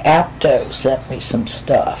named Apto sent me some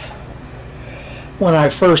stuff when I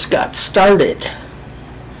first got started.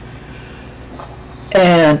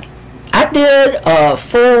 And I did a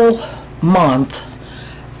full month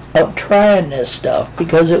of trying this stuff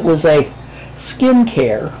because it was a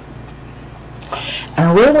skincare. And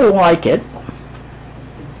I really like it.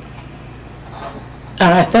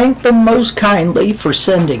 And I thanked them most kindly for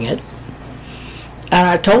sending it. And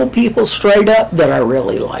I told people straight up that I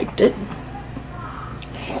really liked it.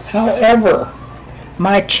 However,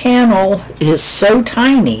 my channel is so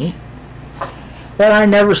tiny that I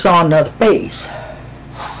never saw another piece.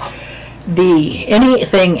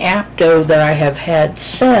 Anything Apto that I have had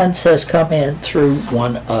since has come in through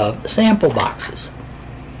one of the sample boxes.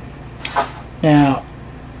 Now,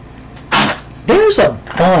 there's a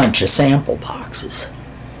bunch of sample boxes.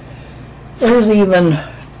 There's even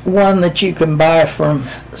one that you can buy from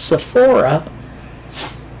Sephora.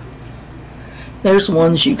 There's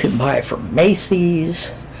ones you can buy from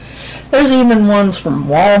Macy's. There's even ones from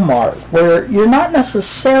Walmart where you're not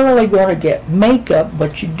necessarily going to get makeup,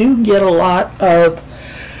 but you do get a lot of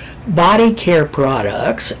body care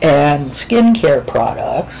products and skin care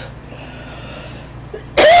products.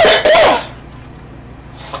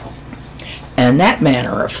 And that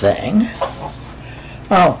manner of thing.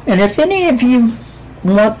 Oh, and if any of you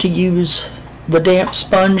want to use the damp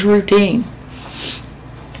sponge routine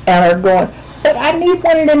and are going, but I need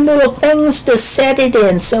one of them little things to set it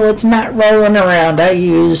in so it's not rolling around, I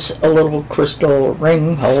use a little crystal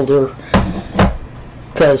ring holder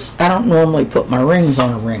because I don't normally put my rings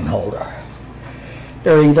on a ring holder.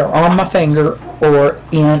 They're either on my finger or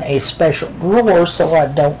in a special drawer so I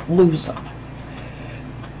don't lose them.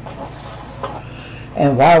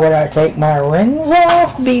 And why would I take my rings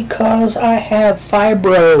off? Because I have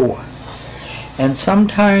fibro. And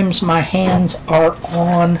sometimes my hands are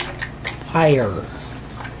on fire.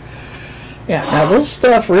 Yeah, now this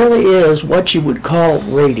stuff really is what you would call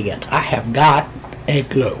radiant. I have got a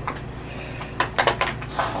glow.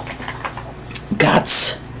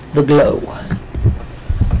 Gots the glow.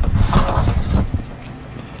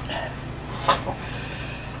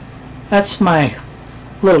 That's my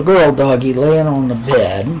little girl doggy laying on the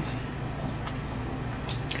bed.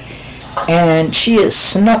 And she is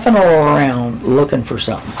snuffing all around looking for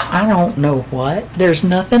something. I don't know what. There's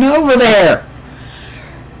nothing over there.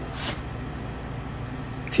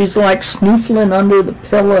 She's like snoofling under the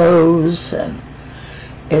pillows, and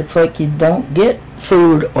it's like you don't get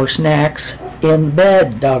food or snacks in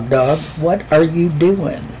bed, dog. What are you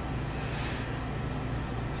doing?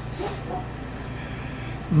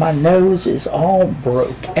 My nose is all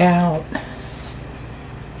broke out.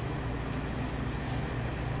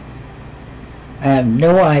 I have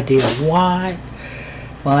no idea why.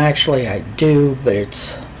 Well, actually I do, but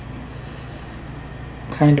it's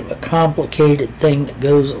kind of a complicated thing that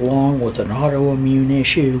goes along with an autoimmune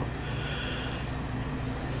issue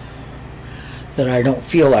that I don't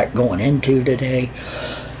feel like going into today.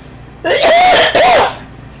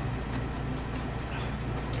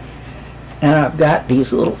 And I've got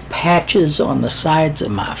these little patches on the sides of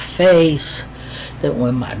my face that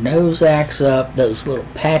when my nose acts up, those little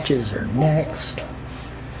patches are next.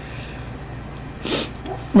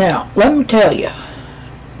 Now, let me tell you,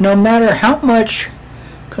 no matter how much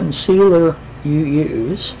concealer you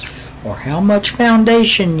use or how much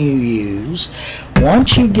foundation you use,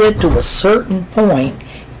 once you get to a certain point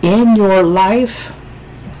in your life,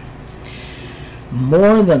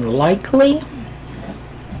 more than likely,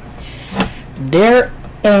 there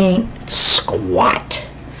ain't squat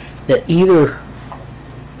that either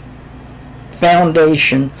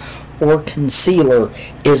foundation or concealer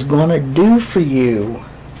is going to do for you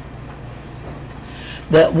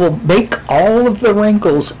that will make all of the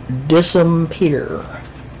wrinkles disappear.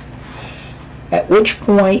 At which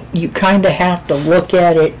point you kind of have to look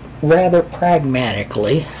at it rather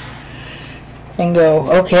pragmatically and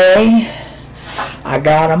go, okay, I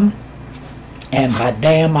got them, and by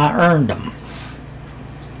damn I earned them.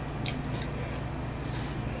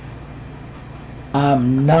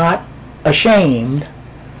 I'm not ashamed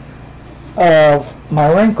of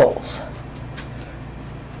my wrinkles.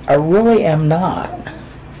 I really am not.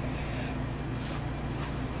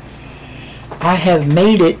 I have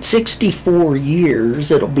made it 64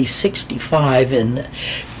 years. It'll be 65 in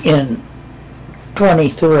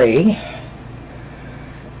 23.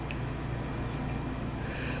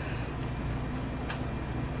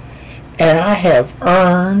 And I have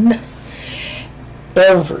earned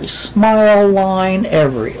every smile line,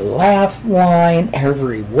 every laugh line,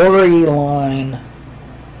 every worry line,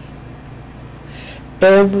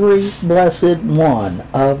 every blessed one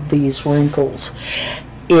of these wrinkles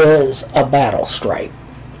is a battle stripe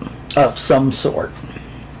of some sort.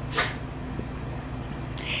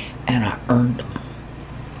 And I earned them.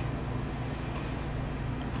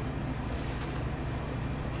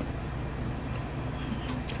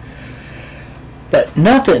 But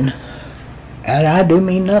nothing, and I do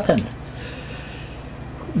mean nothing,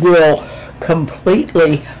 will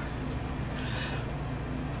completely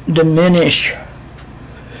diminish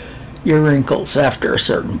your wrinkles after a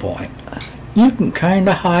certain point. You can kind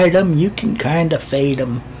of hide them, you can kind of fade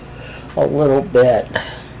them a little bit.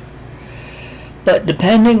 But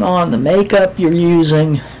depending on the makeup you're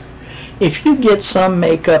using, if you get some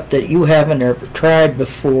makeup that you haven't ever tried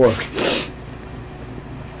before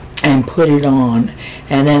and put it on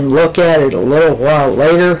and then look at it a little while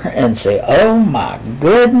later and say, oh my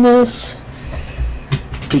goodness,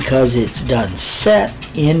 because it's done set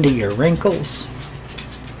into your wrinkles,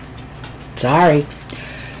 sorry,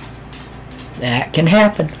 that can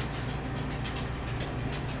happen.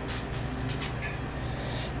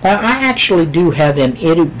 Now, I actually do have them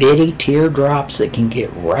itty bitty teardrops that can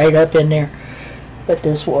get right up in there, but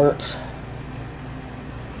this works.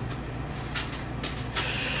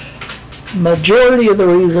 Majority of the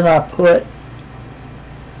reason I put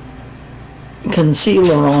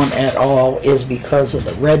concealer on at all is because of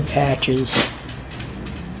the red patches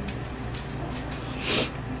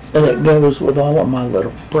that goes with all of my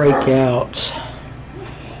little breakouts,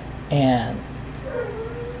 and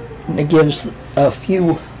it gives a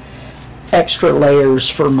few extra layers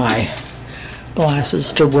for my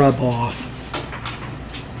glasses to rub off.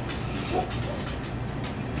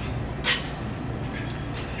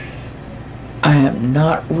 I am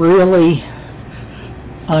not really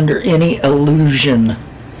under any illusion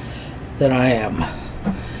that I am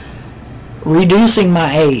reducing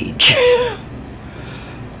my age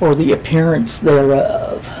or the appearance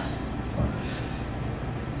thereof.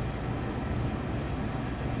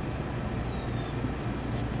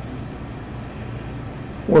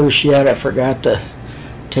 Worse yet, I forgot to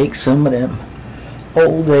take some of them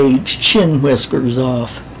old age chin whiskers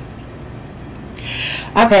off.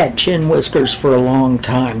 I've had chin whiskers for a long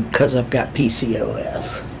time because I've got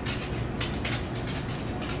PCOS.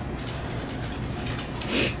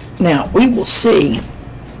 Now, we will see.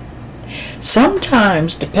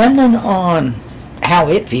 Sometimes, depending on how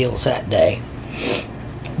it feels that day,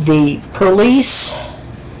 the Police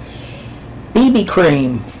BB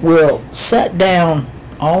cream will set down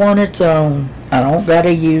all on its own. I don't got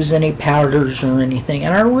to use any powders or anything.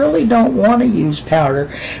 And I really don't want to use powder,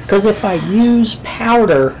 because if I use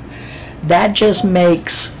powder, that just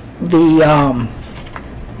makes the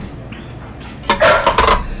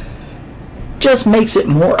just makes it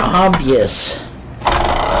more obvious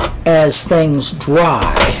as things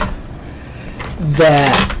dry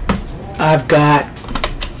that I've got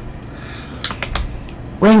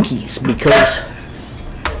wrinkles, because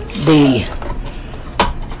the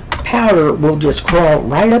powder will just crawl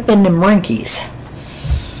right up in them wrinkles.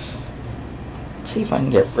 Let's see if I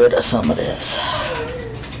can get rid of some of this.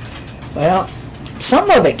 Well,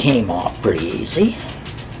 some of it came off pretty easy,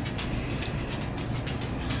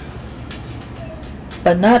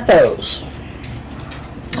 but not those.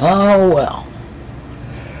 Oh well.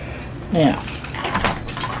 Now,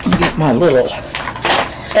 I'll get my little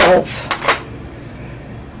elf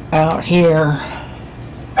out here,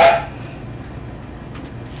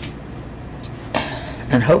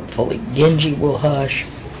 and hopefully Genji will hush.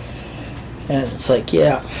 And it's like,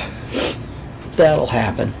 yeah, that'll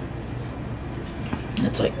happen.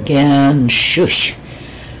 It's like, again, shush,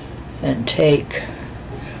 and take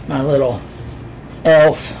my little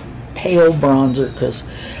elf pale bronzer, because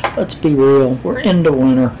let's be real, we're into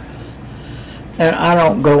winter, and I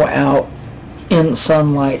don't go out in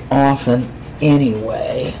sunlight often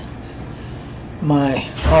anyway. My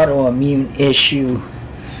autoimmune issue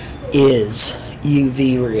is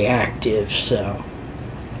UV reactive, so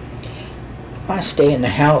I stay in the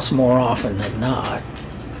house more often than not.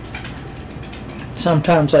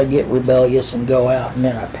 Sometimes I get rebellious and go out, and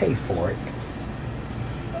then I pay for it.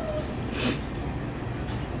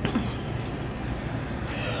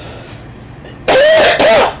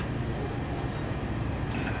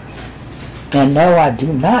 And no, I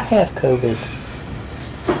do not have COVID.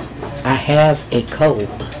 I have a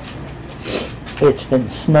cold. It's been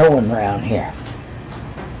snowing around here.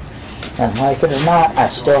 And like it or not, I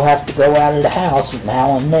still have to go out of the house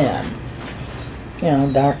now and then. You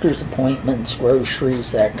know, doctor's appointments,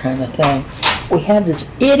 groceries, that kind of thing. We have this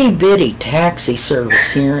itty-bitty taxi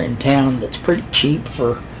service here in town that's pretty cheap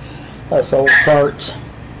for us old farts.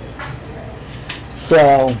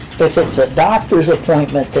 So, if it's a doctor's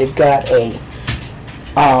appointment, they've got a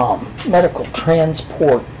medical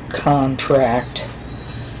transport contract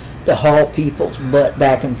to haul people's butt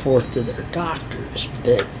back and forth to their doctors.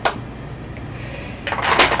 But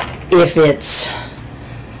if it's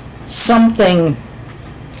something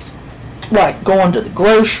like going to the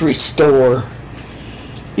grocery store,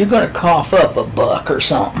 you're going to cough up $1 or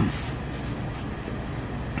something.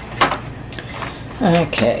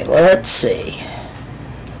 Okay, let's see.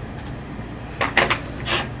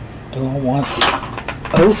 Do I want the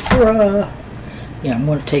Ofra? Yeah, I'm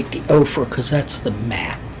going to take the Ofra because that's the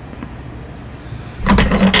matte.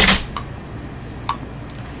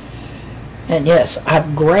 And yes,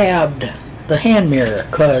 I've grabbed the hand mirror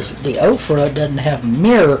because the Ofra doesn't have a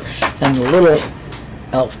mirror and the little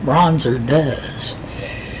elf bronzer does.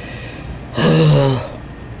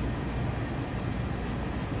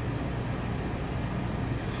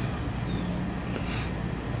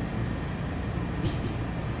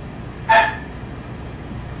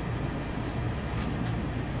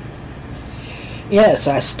 Yes,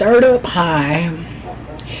 I start up high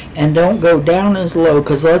and don't go down as low,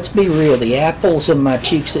 because let's be real, the apples in my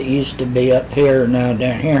cheeks that used to be up here are now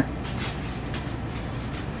down here.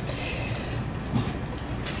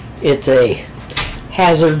 It's a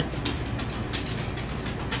hazard.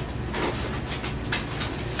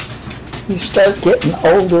 You start getting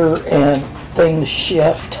older and things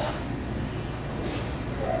shift.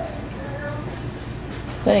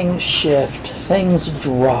 Things shift. Things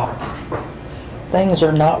drop. Things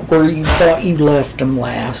are not where you thought you left them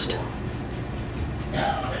last.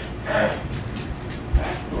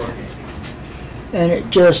 And it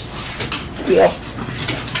just, yep.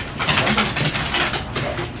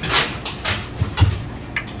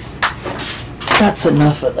 That's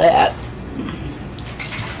enough of that.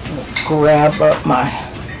 I'll grab up my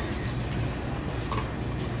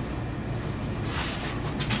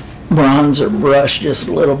bronzer brush just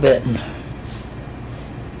a little bit and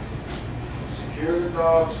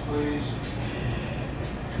dogs, please.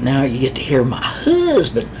 now you get to hear my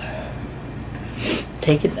husband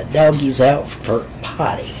taking the doggies out for a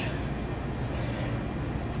potty.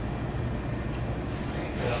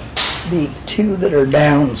 the two that are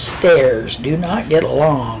downstairs do not get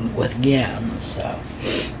along with Gen. So,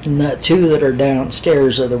 and the two that are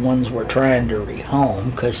downstairs are the ones we're trying to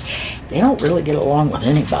rehome because they don't really get along with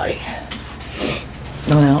anybody.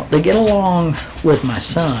 Well, they get along with my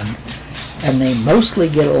son, and they mostly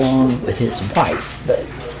get along with his wife, but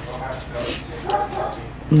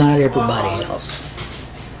not everybody else.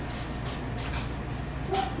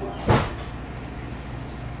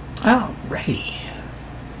 Alrighty.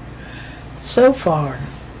 So far,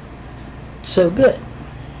 so good.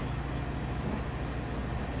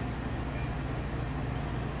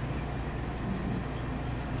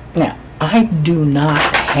 Now, I do not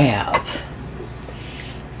have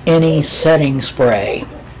any setting spray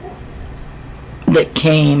that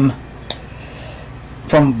came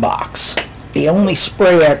from a box. The only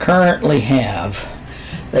spray I currently have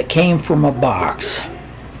that came from a box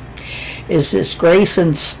is this Grace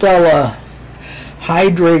and Stella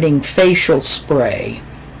hydrating facial spray.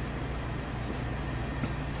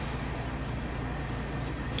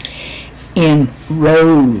 In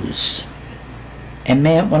rose. And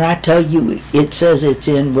man, when I tell you it says it's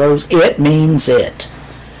in rose, it means it.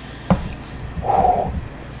 Whew.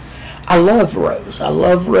 I love rose. I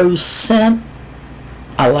love rose scent.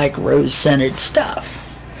 I like rose scented stuff.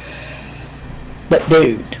 But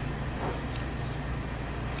dude,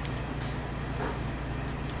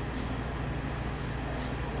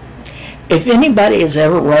 if anybody has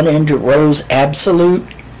ever run into Rose Absolute,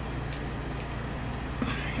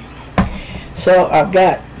 so I've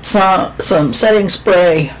got some setting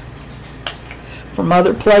spray from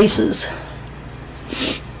other places,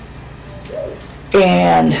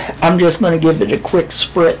 and I'm just going to give it a quick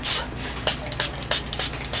spritz.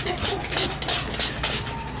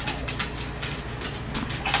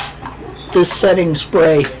 This setting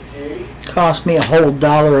spray cost me a whole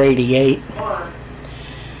 $1.88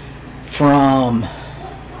 from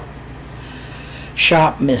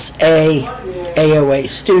Shop Miss A, AOA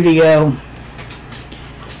Studio.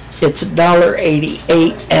 It's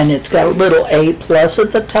 $1.88, and it's got a little A+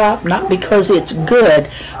 at the top, not because it's good,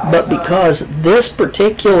 but because this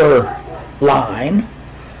particular line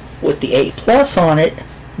with the A+ on it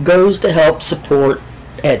goes to help support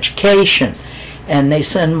education, and they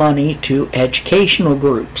send money to educational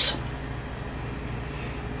groups.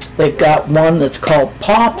 They've got one that's called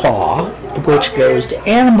Paw Paw, which goes to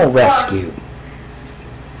animal rescue.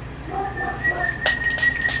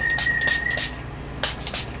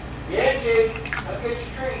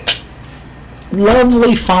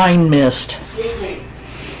 Lovely fine mist,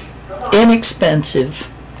 inexpensive,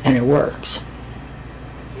 and it works.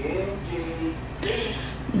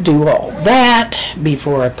 Do all that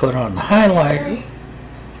before I put on the highlighter,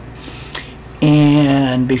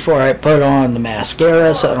 and before I put on the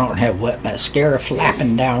mascara so I don't have wet mascara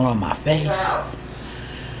flapping down on my face.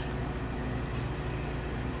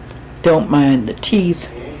 Don't mind the teeth.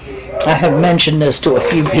 I have mentioned this to a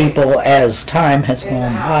few people as time has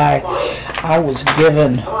gone by. I was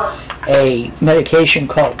given a medication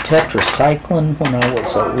called tetracycline when I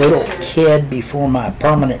was a little kid before my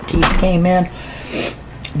permanent teeth came in.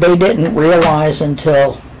 They didn't realize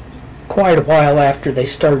until quite a while after they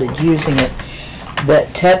started using it that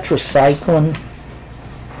tetracycline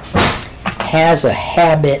has a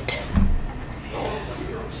habit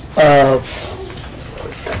of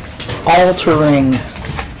altering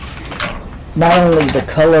not only the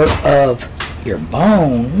color of your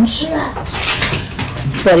bones,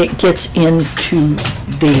 but it gets into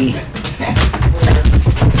the...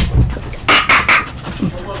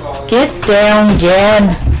 Get down,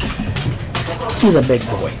 Gan. He's a big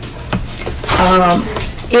boy.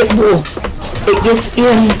 It gets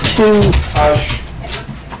into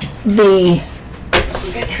the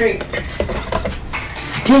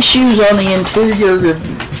tissues on the interior of your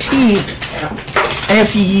teeth. And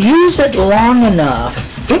if you use it long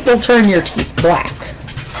enough, it will turn your teeth black.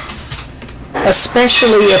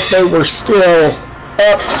 Especially if they were still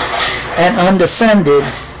up and undescended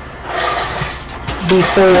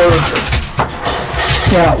before,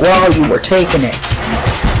 while you were taking it.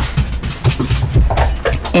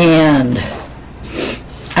 And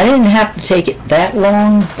I didn't have to take it that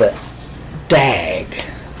long, but dag.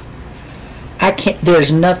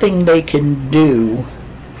 There's nothing they can do.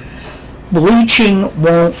 Bleaching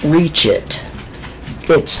won't reach it.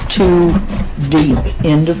 It's too deep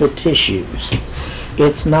into the tissues.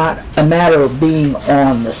 It's not a matter of being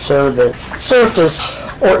on the surface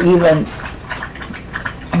or even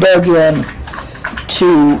dug in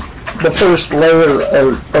to the first layer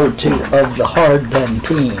or two of the hard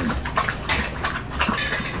dentine.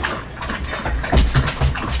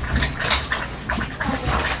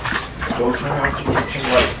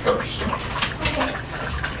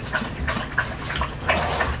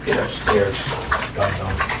 upstairs. Got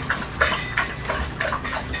them.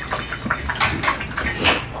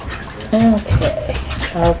 Okay,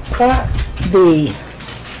 I've got the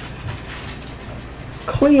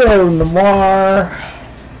Cleo Noir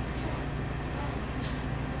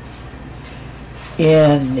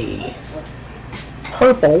in the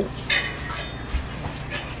purple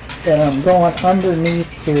that I'm going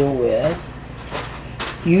underneath here with.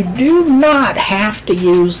 You do not have to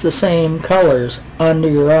use the same colors under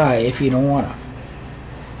your eye if you don't want to,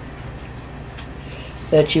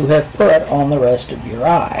 that you have put on the rest of your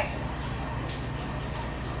eye.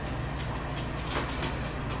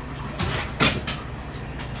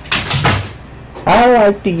 I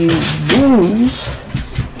like to use blues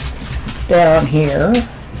down here.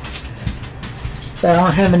 I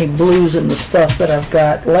don't have any blues in the stuff that I've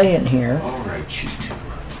got laying here. All right, you two.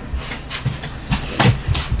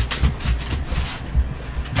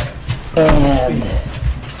 And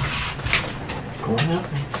Going up.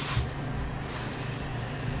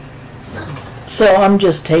 so I'm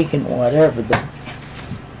just taking whatever.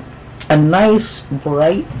 A nice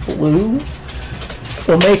bright blue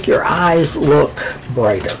will make your eyes look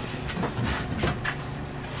brighter,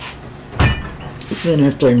 even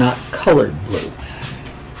if they're not colored blue.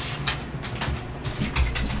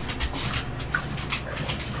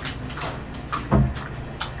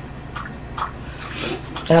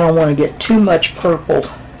 I don't want to get too much purple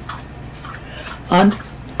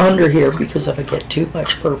under here, because if I get too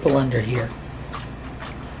much purple under here,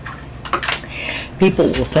 people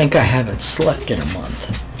will think I haven't slept in a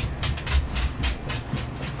month.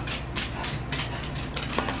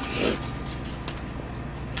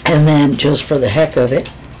 And then, just for the heck of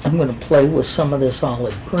it, I'm going to play with some of this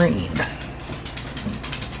olive green.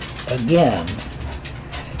 Again,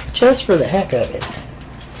 just for the heck of it.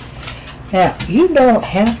 Now, you don't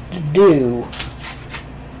have to do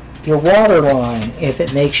your waterline if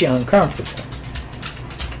it makes you uncomfortable.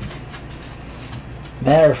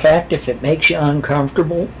 Matter of fact, if it makes you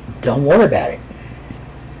uncomfortable, don't worry about it.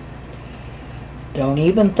 Don't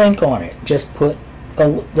even think on it. Just put,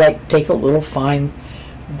 take a little fine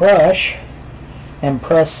brush and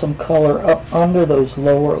press some color up under those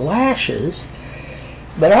lower lashes.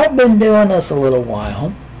 But I've been doing this a little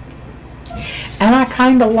while, and I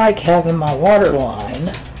kind of like having my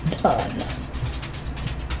waterline done.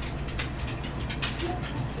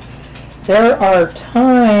 There are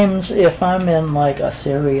times if I'm in like a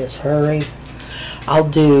serious hurry, I'll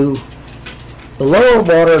do the lower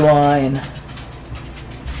waterline,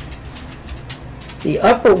 the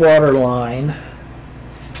upper waterline,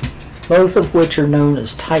 both of which are known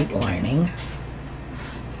as tight lining.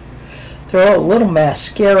 Throw a little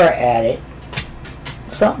mascara at it,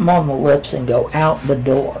 something on the lips, and go out the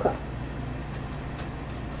door.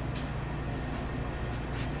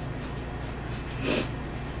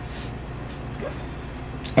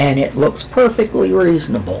 And it looks perfectly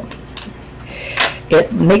reasonable.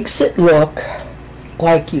 It makes it look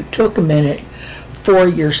like you took a minute for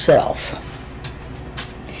yourself.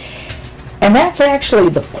 And that's actually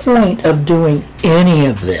the point of doing any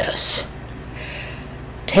of this.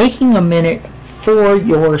 Taking a minute for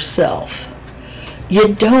yourself.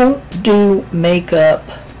 You don't do makeup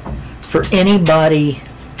for anybody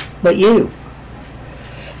but you.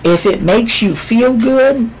 If it makes you feel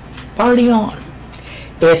good, party on.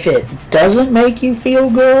 If it doesn't make you feel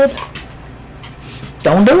good,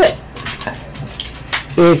 don't do it.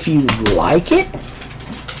 If you like it,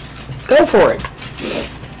 go for it.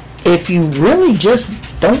 If you really just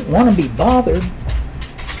don't want to be bothered,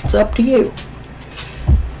 it's up to you.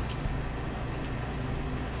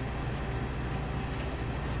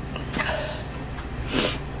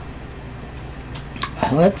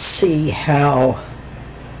 Let's see how...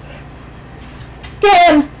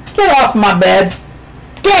 Dan, get off my bed.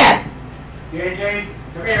 Dan! JJ,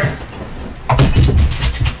 come here.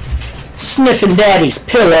 Sniffing Daddy's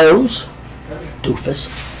pillows. Doofus.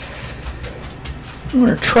 I'm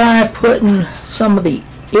going to try putting some of the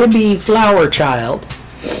Ibby Flower Child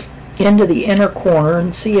into the inner corner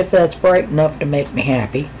and see if that's bright enough to make me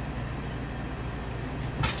happy.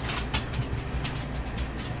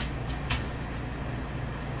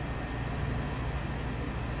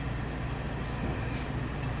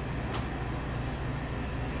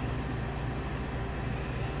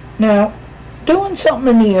 Now, doing something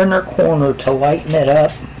in the inner corner to lighten it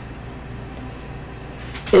up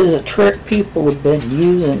is a trick people have been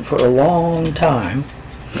using for a long time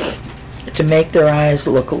to make their eyes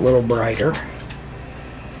look a little brighter.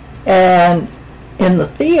 And in the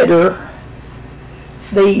theater,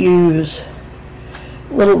 they use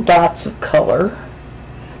little dots of color,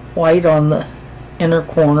 white on the inner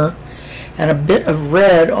corner and a bit of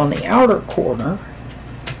red on the outer corner,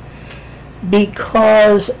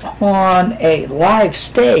 because on a live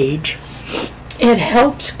stage it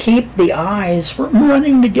helps keep the eyes from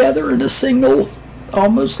running together in a single,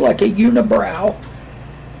 almost like a unibrow.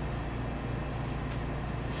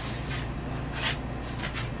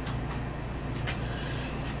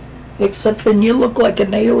 Except then you look like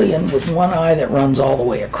an alien with one eye that runs all the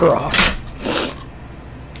way across.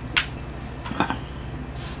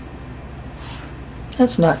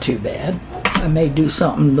 That's not too bad. I may do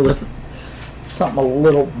something with something a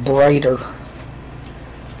little brighter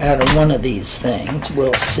out of one of these things.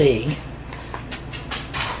 We'll see.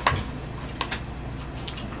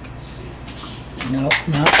 Nope,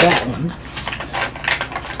 not that one.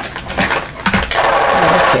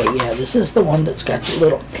 Okay, yeah, this is the one that's got the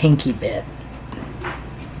little pinky bit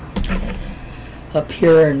up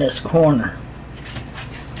here in this corner.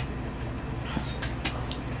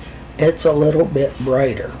 It's a little bit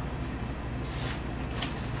brighter.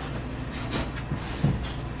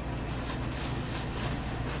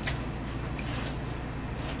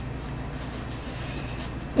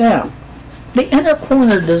 Now, the inner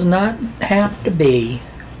corner does not have to be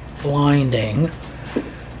blinding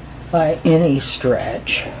by any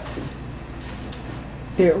stretch.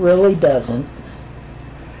 It really doesn't.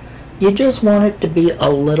 You just want it to be a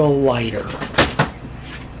little lighter.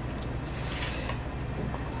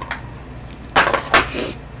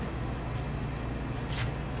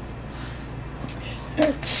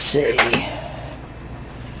 Let's see.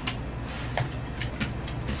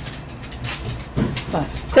 I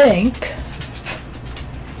think,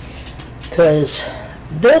 because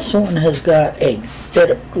this one has got a bit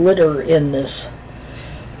of glitter in this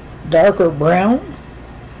darker brown,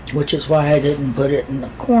 which is why I didn't put it in the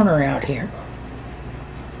corner out here.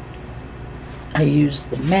 I used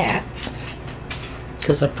the matte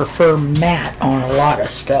because I prefer matte on a lot of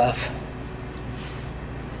stuff.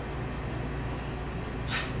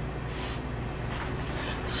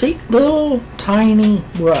 See, little tiny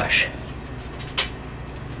brush.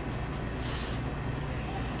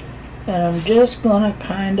 And I'm just going to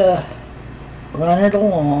kind of run it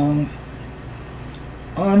along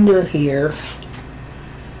under here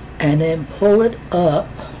and then pull it up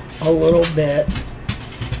a little bit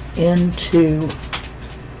into...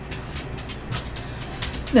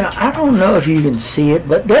 Now, I don't know if you can see it,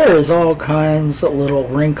 but there is all kinds of little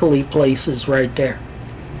wrinkly places right there.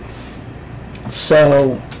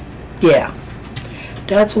 So, yeah,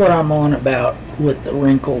 that's what I'm on about with the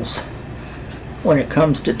wrinkles when it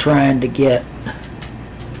comes to trying to get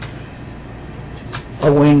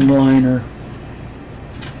a wing liner.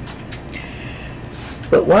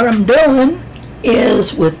 But what I'm doing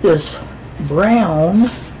is with this brown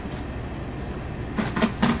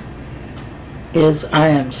is I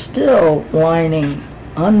am still lining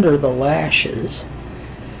under the lashes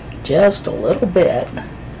just a little bit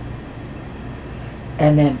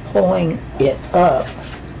and then pulling it up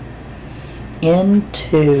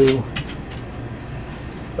into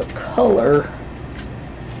the color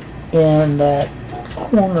in that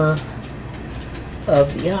corner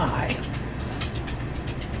of the eye.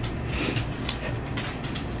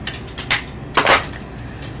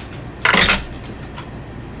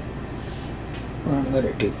 What I'm going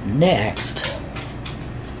to do next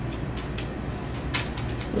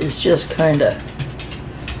is just kind of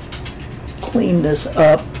clean this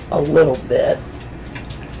up a little bit.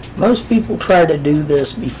 Most people try to do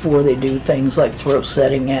this before they do things like throw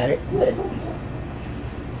setting at it, but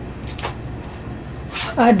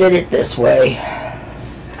I did it this way.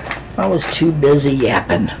 I was too busy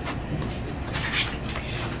yapping.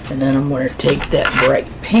 And then I'm going to take that bright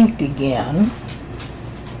pink again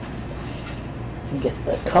and get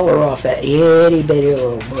the color off that itty bitty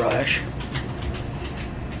little brush.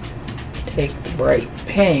 Take the bright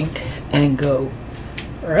pink and go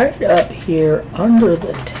right up here under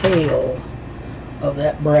the tail of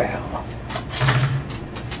that brow.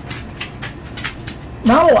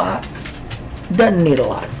 Not a lot. Doesn't need a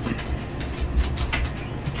lot.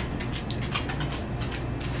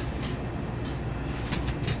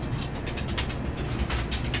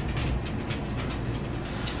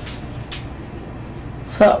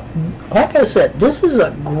 So, like I said, this is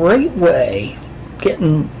a great way,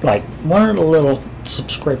 getting like one of the little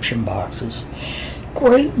subscription boxes,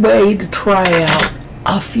 great way to try out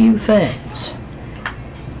a few things.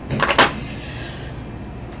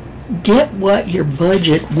 Get what your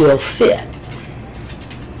budget will fit.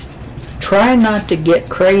 Try not to get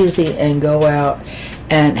crazy and go out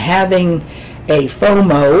and having a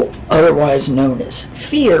FOMO, otherwise known as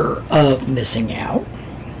fear of missing out.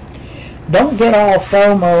 don't get all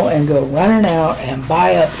FOMO and go running out and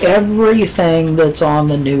buy up everything that's on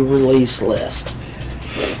the new release list.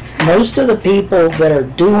 Most of the people that are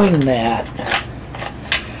doing that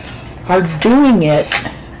are doing it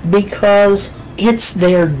because it's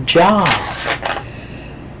their job.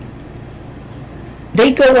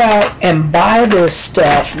 They go out and buy this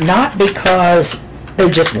stuff not because they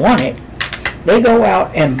just want it. They go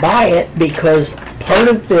out and buy it because part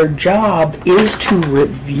of their job is to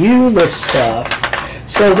review the stuff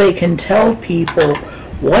so they can tell people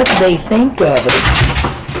what they think of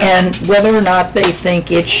it and whether or not they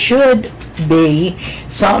think it should be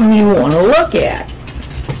something you want to look at.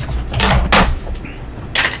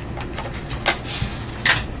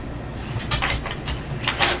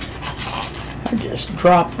 I just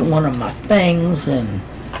dropped one of my things and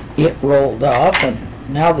it rolled off, and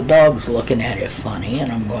now the dog's looking at it funny,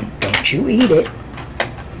 and I'm going, don't you eat it.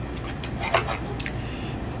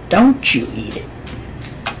 Don't you eat it.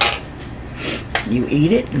 You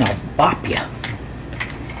eat it and I'll bop you.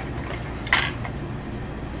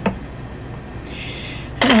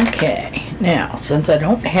 Okay, now since I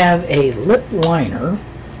don't have a lip liner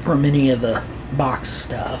from any of the box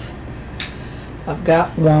stuff, I've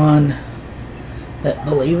got one that,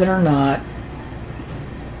 believe it or not,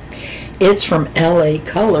 it's from LA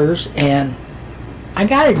Colors, and I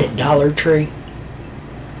got it at Dollar Tree.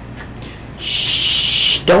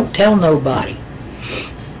 Shh, don't tell nobody.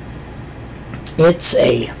 It's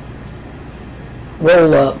a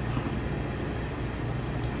roll-up,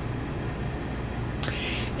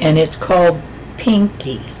 and it's called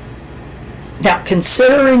Pinky. Now,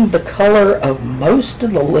 considering the color of most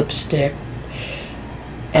of the lipstick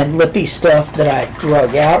and lippy stuff that I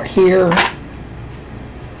drug out here,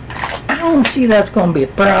 I don't see that's going to be a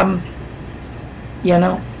problem, you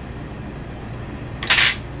know.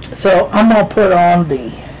 So I'm going to put on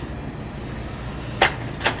the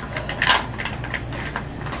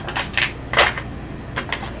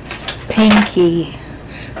Pinky,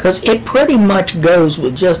 because it pretty much goes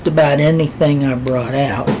with just about anything I brought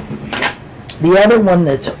out. The other one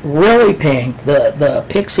that's really pink, the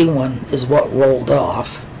Pixie one, is what rolled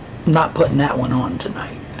off. I'm not putting that one on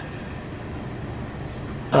tonight,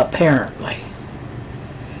 apparently.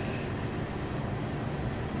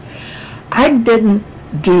 I didn't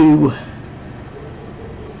do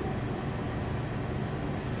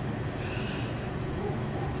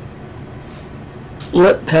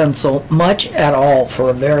lip pencil much at all for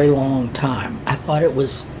a very long time. I thought it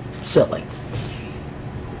was silly.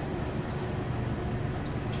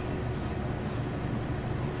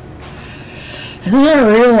 And then I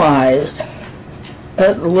realized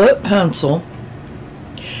that the lip pencil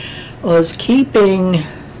was keeping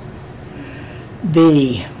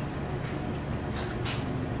the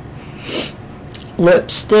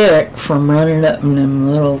lipstick from running up in them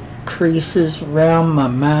little creases around my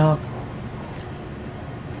mouth.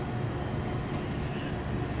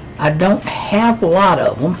 I don't have a lot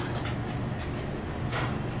of them,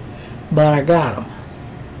 but I got them.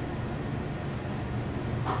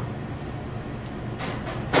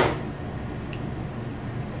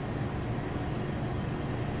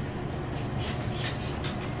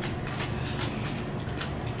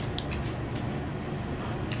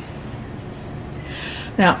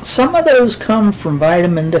 Now, some of those come from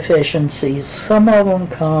vitamin deficiencies. Some of them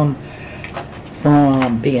come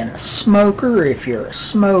from being a smoker, if you're a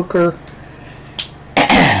smoker.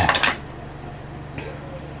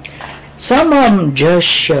 Some of them just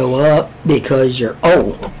show up because you're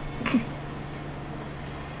old.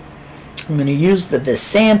 I'm going to use the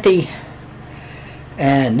Visanti,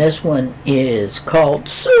 and this one is called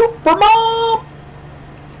Supermom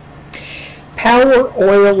Power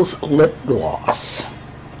Oils Lip Gloss.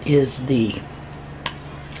 Is the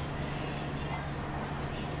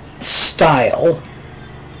style.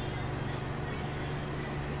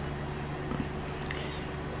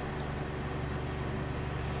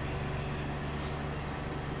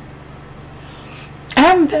 I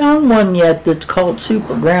haven't found one yet that's called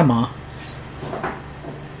Super Grandma.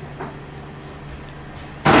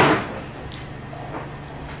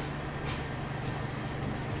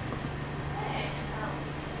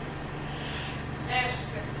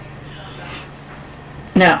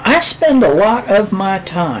 Now, I spend a lot of my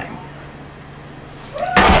time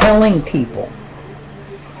telling people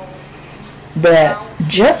that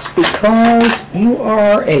just because you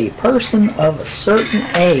are a person of a certain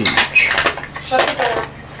age,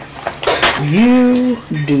 you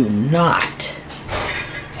do not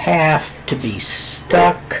have to be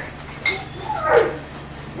stuck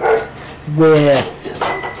with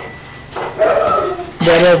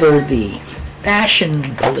whatever the fashion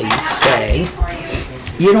police say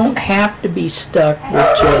you don't have to be stuck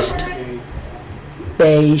with just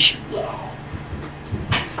beige.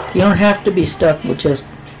 You don't have to be stuck with just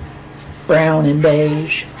brown and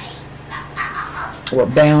beige, or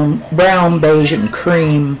brown, beige, and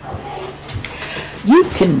cream. You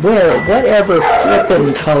can wear whatever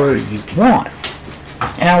flippin' color you want.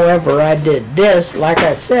 However, I did this, like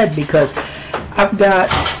I said, because I've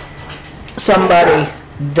got somebody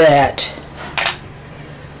that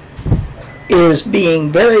is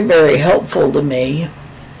being very, very helpful to me.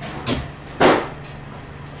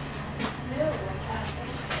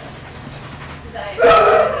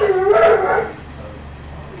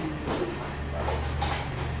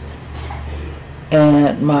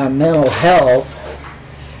 And my mental health,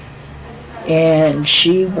 and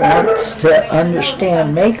she wants to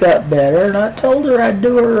understand makeup better, and I told her I'd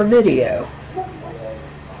do her a video.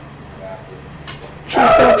 She's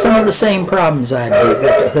got some of the same problems I do,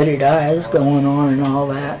 got the hooded eyes going on and all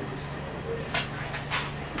that.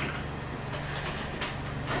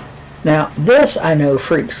 Now this I know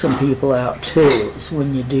freaks some people out too, is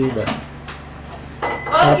when you do the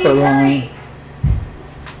upper line.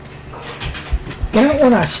 You know,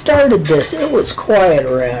 when I started this, it was quiet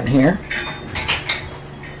around here.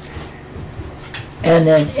 And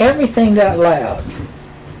then everything got loud.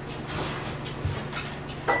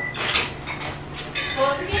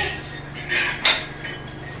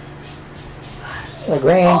 The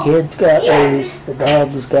grandkids got loose, the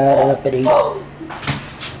dogs got uppity. I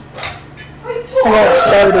got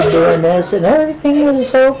started doing this and everything was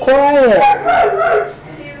so quiet.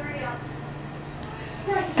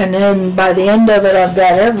 And then by the end of it, I've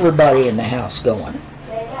got everybody in the house going.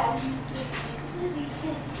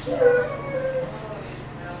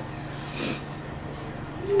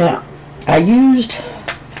 Now, I used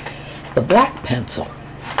the black pencil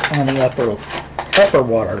on the upper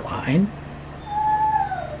waterline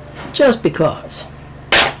just because.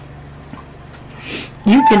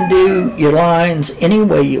 You can do your lines any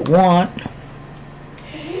way you want.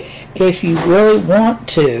 If you really want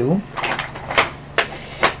to,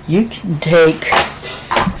 you can take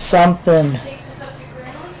something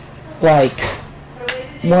like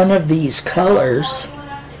one of these colors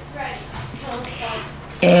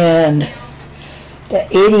and the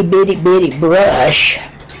itty bitty brush,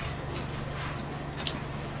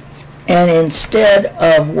 and instead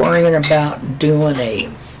of worrying about doing a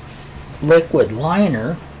liquid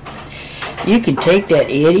liner, you can take that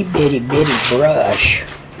itty bitty brush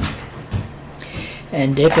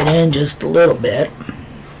and dip it in just a little bit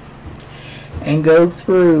and go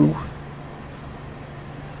through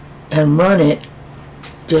and run it,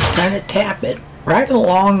 just kind of tap it right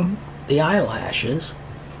along the eyelashes,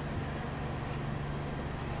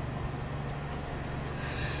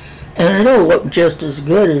 and it'll look just as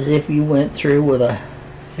good as if you went through with a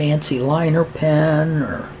fancy liner pen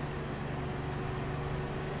or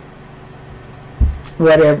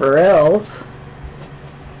whatever else,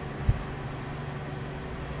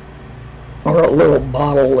 or a little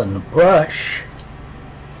bottle and brush.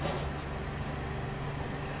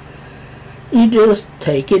 You just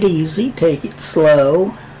take it easy, take it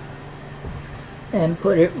slow, and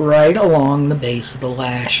put it right along the base of the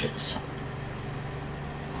lashes.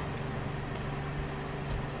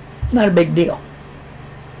 Not a big deal.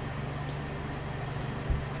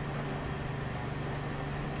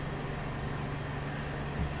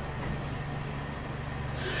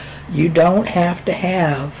 You don't have to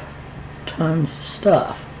have tons of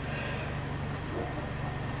stuff.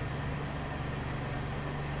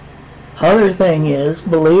 Other thing is,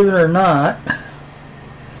 believe it or not,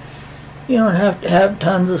 you don't have to have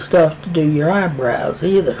tons of stuff to do your eyebrows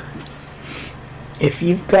either. If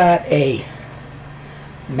you've got a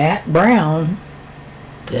matte brown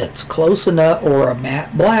that's close enough, or a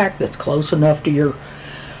matte black that's close enough to your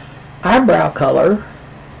eyebrow color,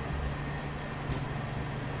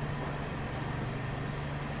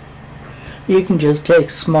 you can just take a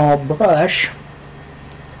small brush,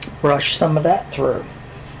 brush some of that through.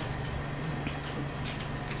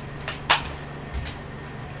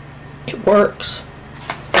 It works.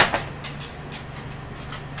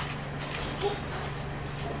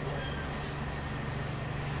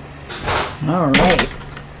 All right.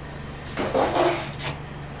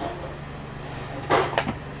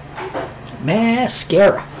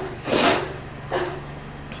 Mascara.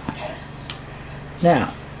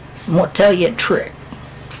 Now, I'm going to tell you a trick.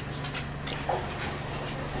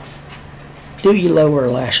 Do your lower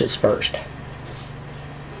lashes first.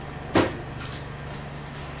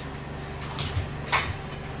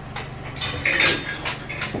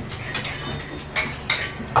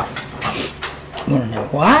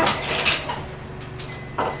 What?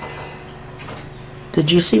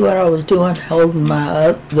 Did you see what I was doing? Holding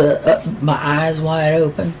my my eyes wide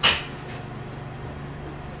open.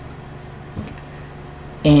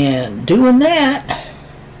 And doing that,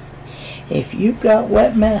 if you've got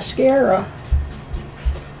wet mascara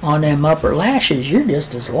on them upper lashes, you're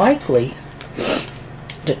just as likely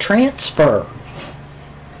to transfer.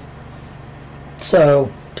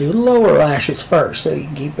 So do the lower lashes first so you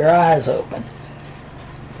can keep your eyes open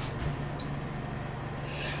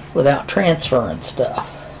without transferring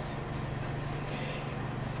stuff.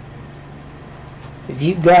 If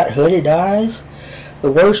you've got hooded eyes,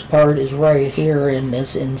 the worst part is right here in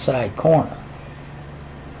this inside corner.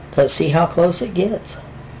 Because see how close it gets?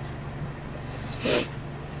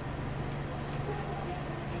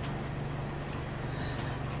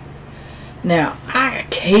 Now, I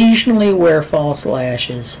occasionally wear false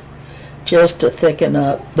lashes just to thicken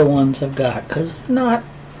up the ones I've got, because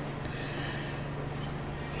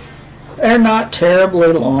they're not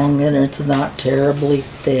terribly long and it's not terribly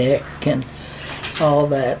thick and all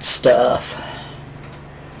that stuff.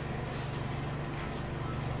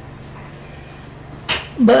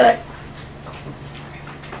 But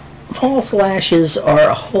false lashes are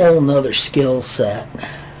a whole nother skill set.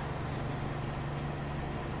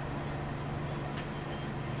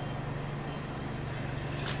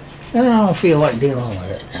 And I don't feel like dealing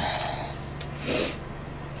with it.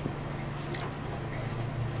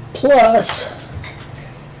 Plus,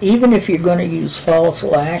 even if you're going to use false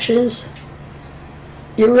lashes,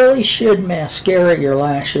 you really should mascara your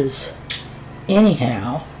lashes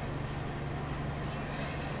anyhow.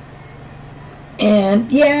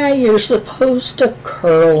 And yeah, you're supposed to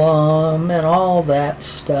curl them and all that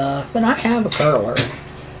stuff. And I have a curler.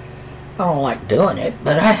 I don't like doing it,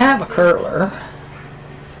 but I have a curler.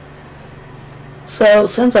 So,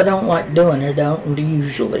 since I don't like doing it, I don't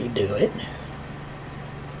usually do it.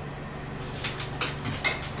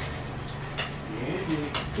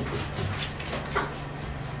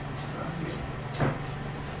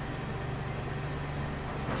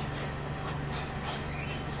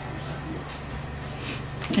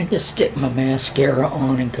 I just stick my mascara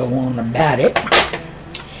on and go on about it.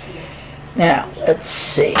 Now, let's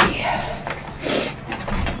see.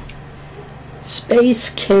 Space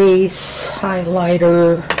case,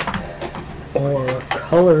 highlighter, or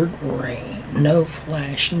colored rain. No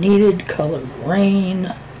flash needed, colored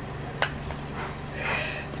rain.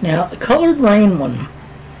 Now, the colored rain one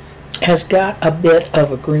has got a bit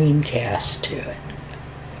of a green cast to it.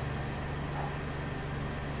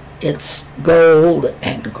 It's gold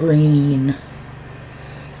and green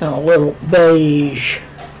and a little beige.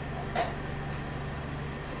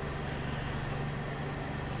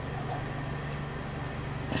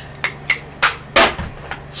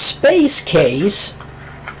 Space case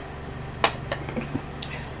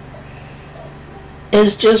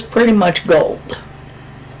is just pretty much gold.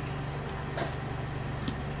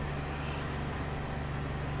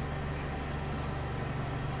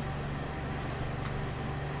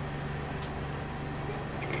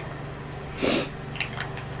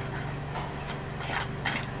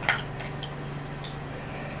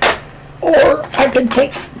 Or I could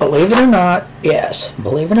take, believe it or not, yes,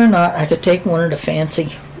 believe it or not, I could take one of the fancy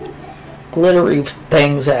glittery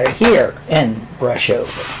things out of here and brush over.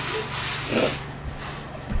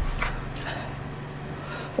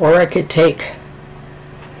 Or I could take,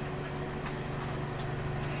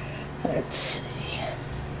 let's see,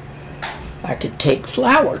 I could take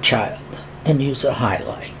Flower Child and use a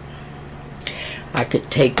highlight. I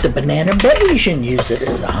could take the Banana Beige and use it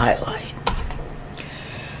as a highlight.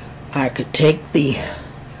 I could take the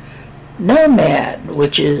Nomad,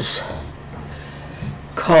 which is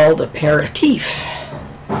called Aperitif,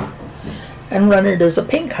 and run it as a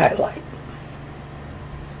pink highlight,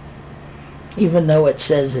 even though it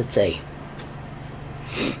says it's a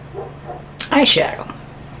eyeshadow.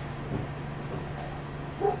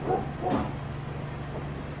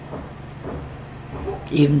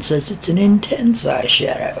 Even says it's an intense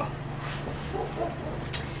eyeshadow.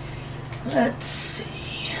 Let's see.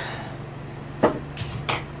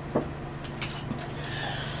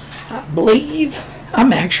 I believe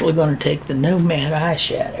I'm actually going to take the Nomad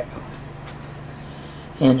eyeshadow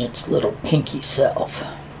in its little pinky self.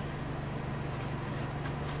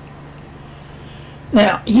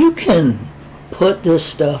 Now, you can put this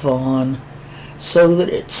stuff on so that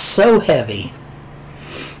it's so heavy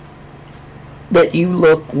that you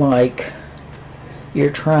look like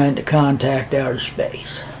you're trying to contact outer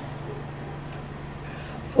space.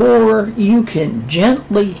 Or you can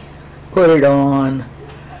gently put it on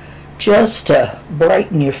just to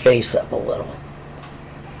brighten your face up a little.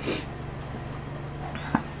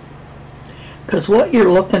 Because what you're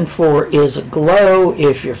looking for is a glow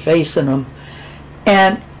if you're facing them,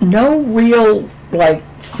 and no real, like,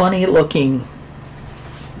 funny looking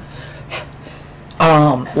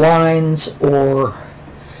lines, or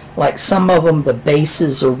like some of them, the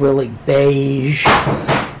bases are really beige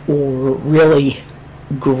or really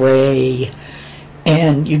gray,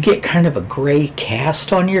 and you get kind of a gray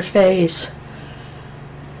cast on your face.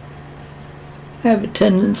 I have a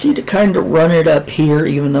tendency to kind of run it up here,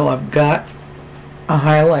 even though I've got a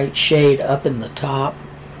highlight shade up in the top.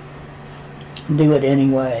 Do it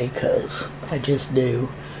anyway, because I just do.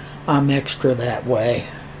 I'm extra that way.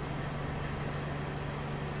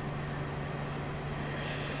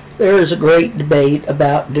 There is a great debate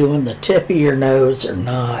about doing the tip of your nose or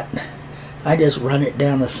not. I just run it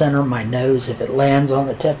down the center of my nose. If it lands on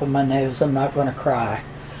the tip of my nose, I'm not going to cry.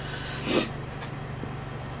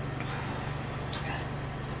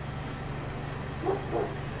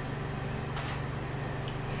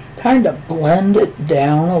 Kind of blend it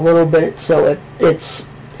down a little bit so it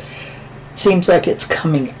seems like it's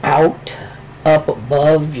coming out up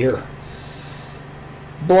above your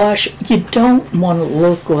blush. You don't want to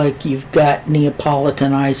look like you've got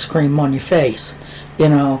Neapolitan ice cream on your face. You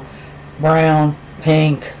know, brown,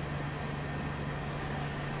 pink,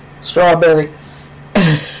 strawberry.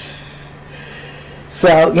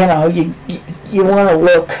 So, you know, you want to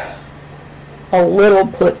look a little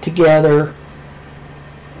put together.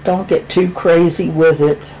 Don't get too crazy with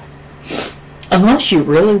it unless you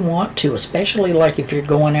really want to, especially like if you're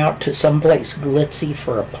going out to someplace glitzy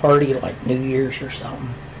for a party like New Year's or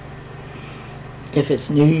something. If it's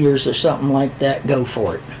New Year's or something like that, go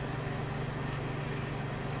for it.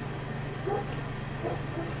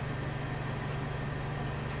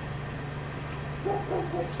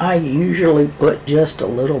 I usually put just a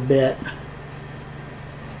little bit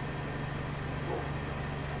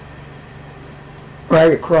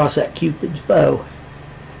right across that Cupid's bow.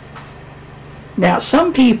 Now,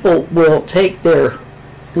 some people will take their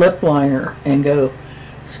lip liner and go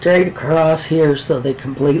straight across here so they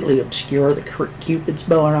completely obscure the Cupid's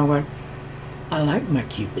bow, and I'm going, I like my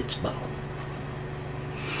Cupid's bow.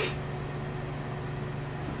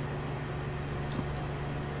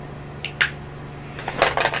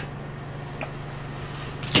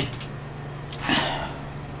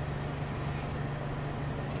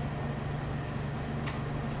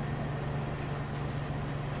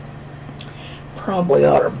 Probably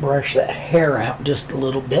ought to brush that hair out just a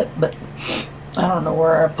little bit, but I don't know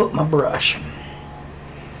where I put my brush.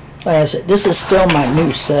 Like I said, this is still my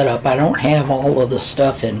new setup. I don't have all of the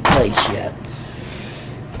stuff in place yet.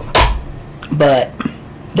 But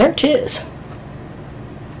there 'tis.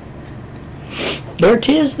 There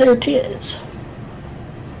 'tis, there 'tis.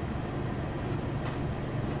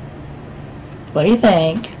 What do you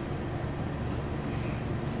think?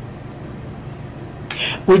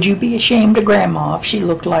 Would you be ashamed of Grandma if she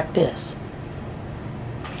looked like this?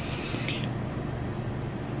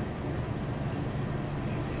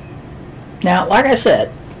 Now, like I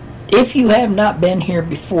said, if you have not been here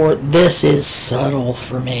before, this is subtle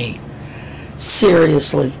for me.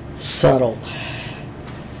 Seriously subtle.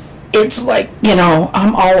 It's like, you know,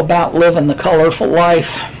 I'm all about living the colorful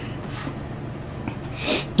life.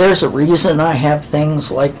 There's a reason I have things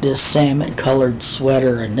like this salmon colored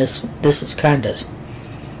sweater, and this is kind of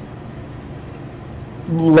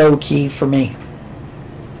low key for me.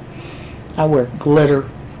 I wear glitter.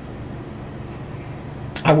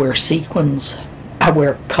 I wear sequins. I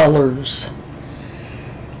wear colors.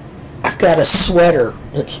 I've got a sweater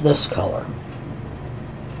that's this color.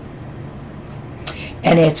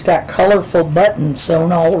 And it's got colorful buttons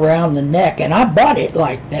sewn all around the neck, and I bought it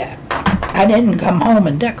like that. I didn't come home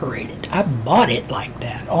and decorate it. I bought it like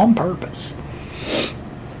that on purpose.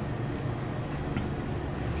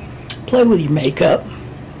 Play with your makeup.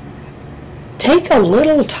 Take a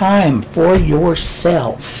little time for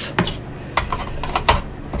yourself.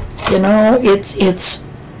 You know, there's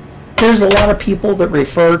a lot of people that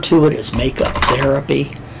refer to it as makeup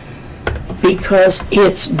therapy because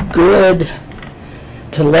it's good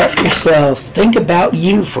to let yourself think about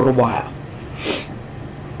you for a while.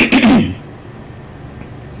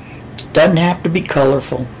 Doesn't have to be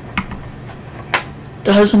colorful.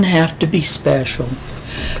 Doesn't have to be special.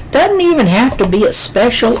 Doesn't even have to be a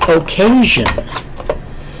special occasion.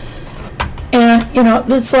 And, you know,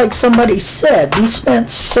 it's like somebody said, we spent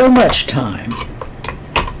so much time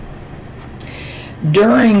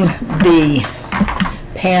during the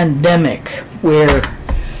pandemic where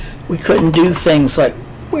we couldn't do things like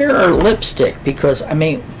wear our lipstick because, I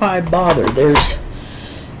mean, why bother? There's,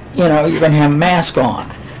 you know, you're going to have a mask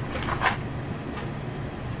on.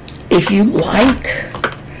 if you like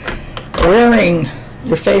wearing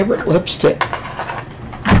your favorite lipstick,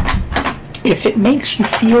 if it makes you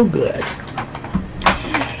feel good,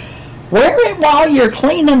 wear it while you're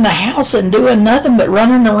cleaning the house and doing nothing but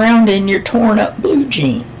running around in your torn up blue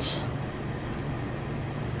jeans.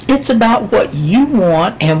 It's about what you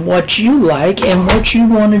want and what you like and what you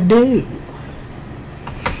want to do.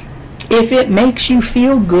 If it makes you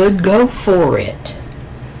feel good, go for it.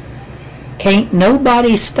 Can't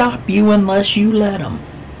nobody stop you unless you let them.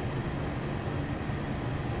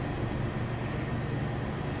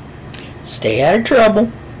 Stay out of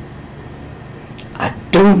trouble. I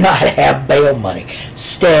do not have bail money.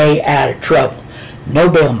 Stay out of trouble. No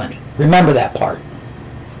bail money. Remember that part.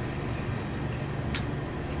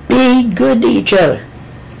 Be good to each other.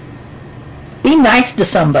 Be nice to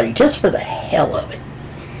somebody just for the hell of it.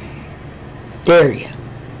 Dare you.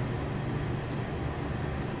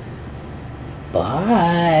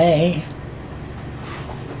 Bye.